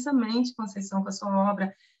identificando imensamente, Conceição, com a sua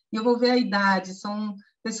obra. E eu vou ver a idade, são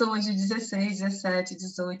pessoas de 16, 17,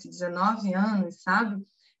 18, 19 anos, sabe?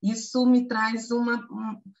 Isso me traz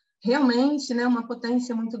realmente, né, uma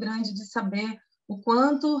potência muito grande de saber o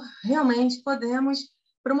quanto realmente podemos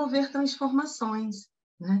promover transformações,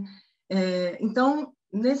 né? Então,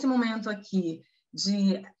 nesse momento aqui,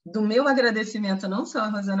 do meu agradecimento, não só a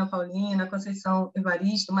Rosana Paulino, a Conceição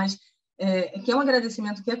Evaristo, mas que é um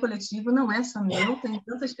agradecimento que é coletivo, não é só meu, tem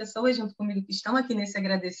tantas pessoas junto comigo que estão aqui nesse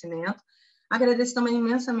agradecimento. Agradeço também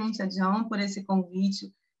imensamente a John por esse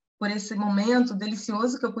convite, por esse momento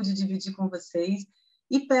delicioso que eu pude dividir com vocês,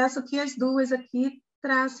 e peço que as duas aqui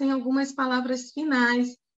tracem algumas palavras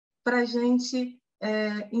finais para a gente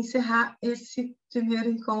encerrar esse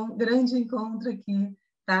primeiro grande encontro aqui,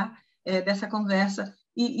 tá? Dessa conversa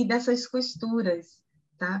e dessas costuras,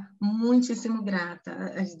 tá? Muitíssimo grata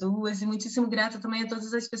às duas, e muitíssimo grata também a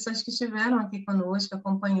todas as pessoas que estiveram aqui conosco,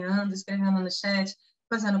 acompanhando, escrevendo no chat,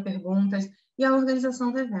 fazendo perguntas, e a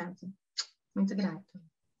organização do evento. Muito grata.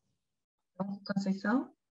 Então, Conceição?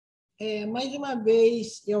 Mais uma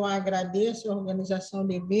vez, eu agradeço a organização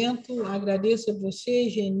do evento, agradeço a você,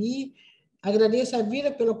 Geny, agradeço a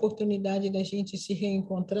vida pela oportunidade da gente se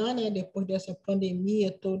reencontrar, né, depois dessa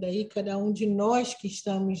pandemia toda aí, cada um de nós que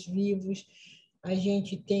estamos vivos, a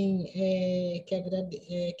gente tem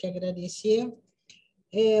que agradecer.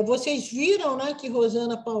 Vocês viram, né, que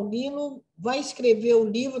Rosana Paulino vai escrever o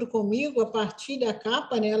livro comigo a partir da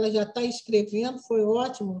capa, né? Ela já está escrevendo, foi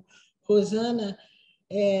ótimo, Rosana.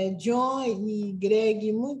 John e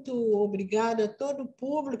Greg, muito obrigada a todo o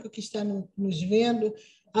público que está nos vendo,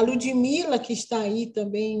 a Ludmila, que está aí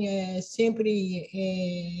também,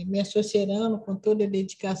 sempre me associando com toda a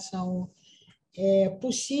dedicação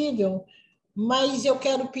possível, mas eu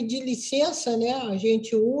quero pedir licença, né? A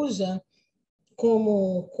gente usa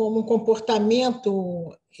como um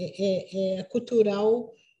comportamento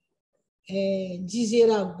cultural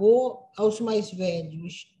dizer agô aos mais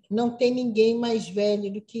velhos. Não tem ninguém mais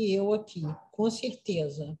velho do que eu aqui, com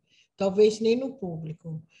certeza. Talvez nem no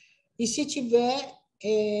público. E se tiver,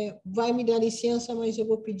 vai me dar licença, mas eu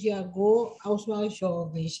vou pedir agô aos mais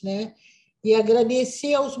jovens, né? E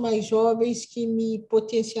agradecer aos mais jovens que me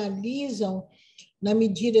potencializam na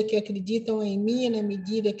medida que acreditam em mim, na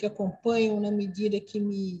medida que acompanham, na medida que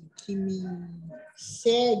me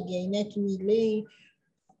seguem, né? Que me leem,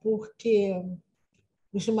 porque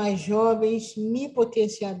os mais jovens me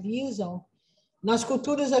potencializam. Nas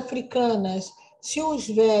culturas africanas, se os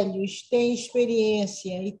velhos têm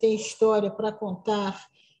experiência e têm história para contar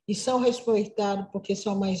e são respeitados porque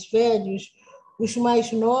são mais velhos, os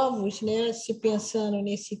mais novos, né, se pensando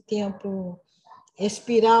nesse tempo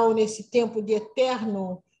espiral, nesse tempo de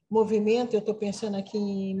eterno movimento, eu estou pensando aqui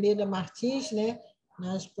em Leda Martins, né,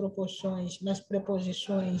 nas proporções, nas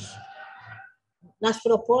preposições, nas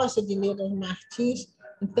propostas de Letras Martins.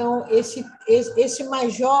 Então, esse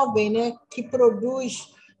mais jovem, né, que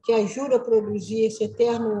produz, que ajuda a produzir esse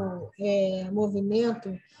eterno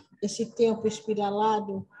movimento, esse tempo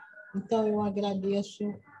espiralado. Então, eu agradeço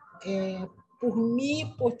por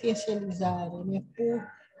me potencializarem, né,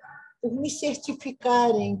 por me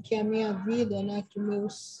certificarem que a minha vida, né, que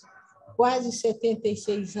meus quase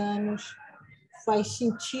 76 anos, faz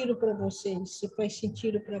sentido para vocês. Se faz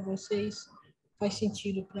sentido para vocês, faz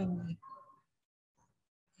sentido para mim.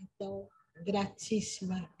 Então,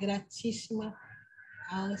 gratíssima, gratíssima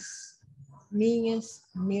às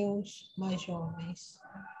meus mais jovens.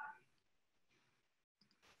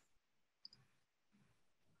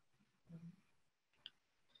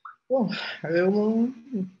 Bom, eu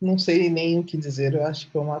não sei nem o que dizer. Eu acho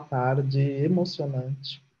que foi uma tarde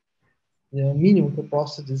emocionante. O mínimo que eu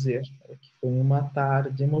posso dizer é que foi uma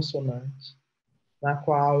tarde emocionante, na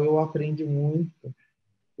qual eu aprendi muito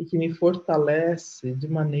e que me fortalece de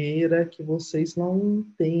maneira que vocês não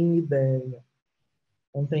têm ideia.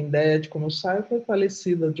 Não têm ideia de como eu saio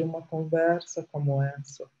fortalecida de uma conversa como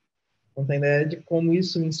essa. Não têm ideia de como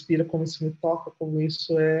isso me inspira, como isso me toca, como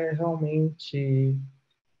isso é realmente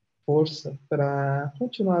força para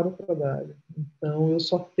continuar o trabalho. Então, eu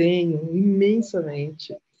só tenho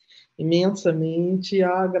imensamente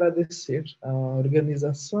a agradecer à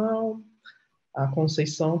organização, à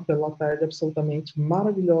Conceição pela tarde absolutamente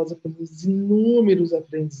maravilhosa, pelos inúmeros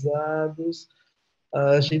aprendizados,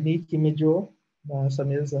 a Geny que mediou essa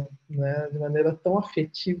mesa, né, de maneira tão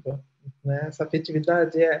afetiva, né? Essa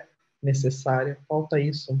afetividade é necessária, falta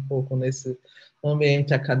isso um pouco nesse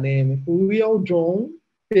ambiente acadêmico, e ao John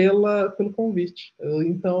pelo convite.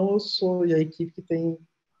 Então, eu sou e a equipe que tem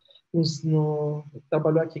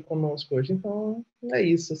trabalhou aqui conosco hoje. Então, é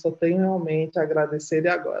isso. Eu só tenho realmente a agradecer, e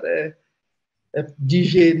agora é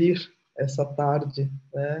digerir essa tarde,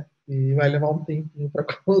 né? E vai levar um tempinho para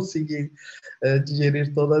conseguir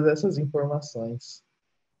digerir todas essas informações.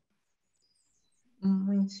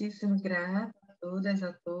 Muitíssimo grata a todas,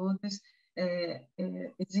 a todos.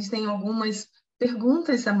 Existem algumas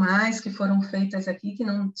perguntas a mais que foram feitas aqui, que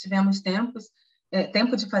não tivemos tempo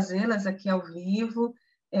de fazê-las aqui ao vivo.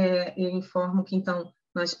 Eu informo que, então,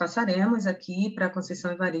 nós passaremos aqui para a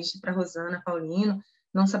Conceição Evaristo e para a Rosana Paulino.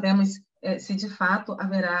 Não sabemos se, de fato,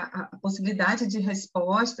 haverá a possibilidade de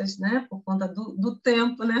respostas, né, por conta do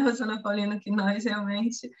tempo, né, Rosana Paulino, que nós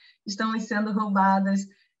realmente estamos sendo roubadas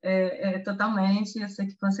totalmente. Eu sei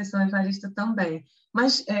que Conceição Evaristo também.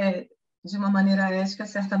 Mas, de uma maneira ética,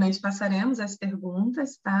 certamente passaremos as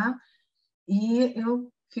perguntas, tá? E eu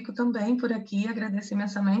fico também por aqui, agradeço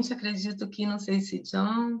imensamente. Acredito que, não sei se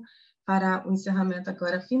John, para o encerramento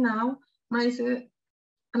agora final, mas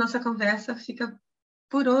a nossa conversa fica,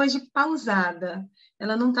 por hoje, pausada.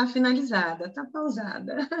 Ela não está finalizada, está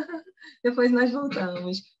pausada. Depois nós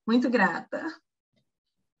voltamos. Muito grata.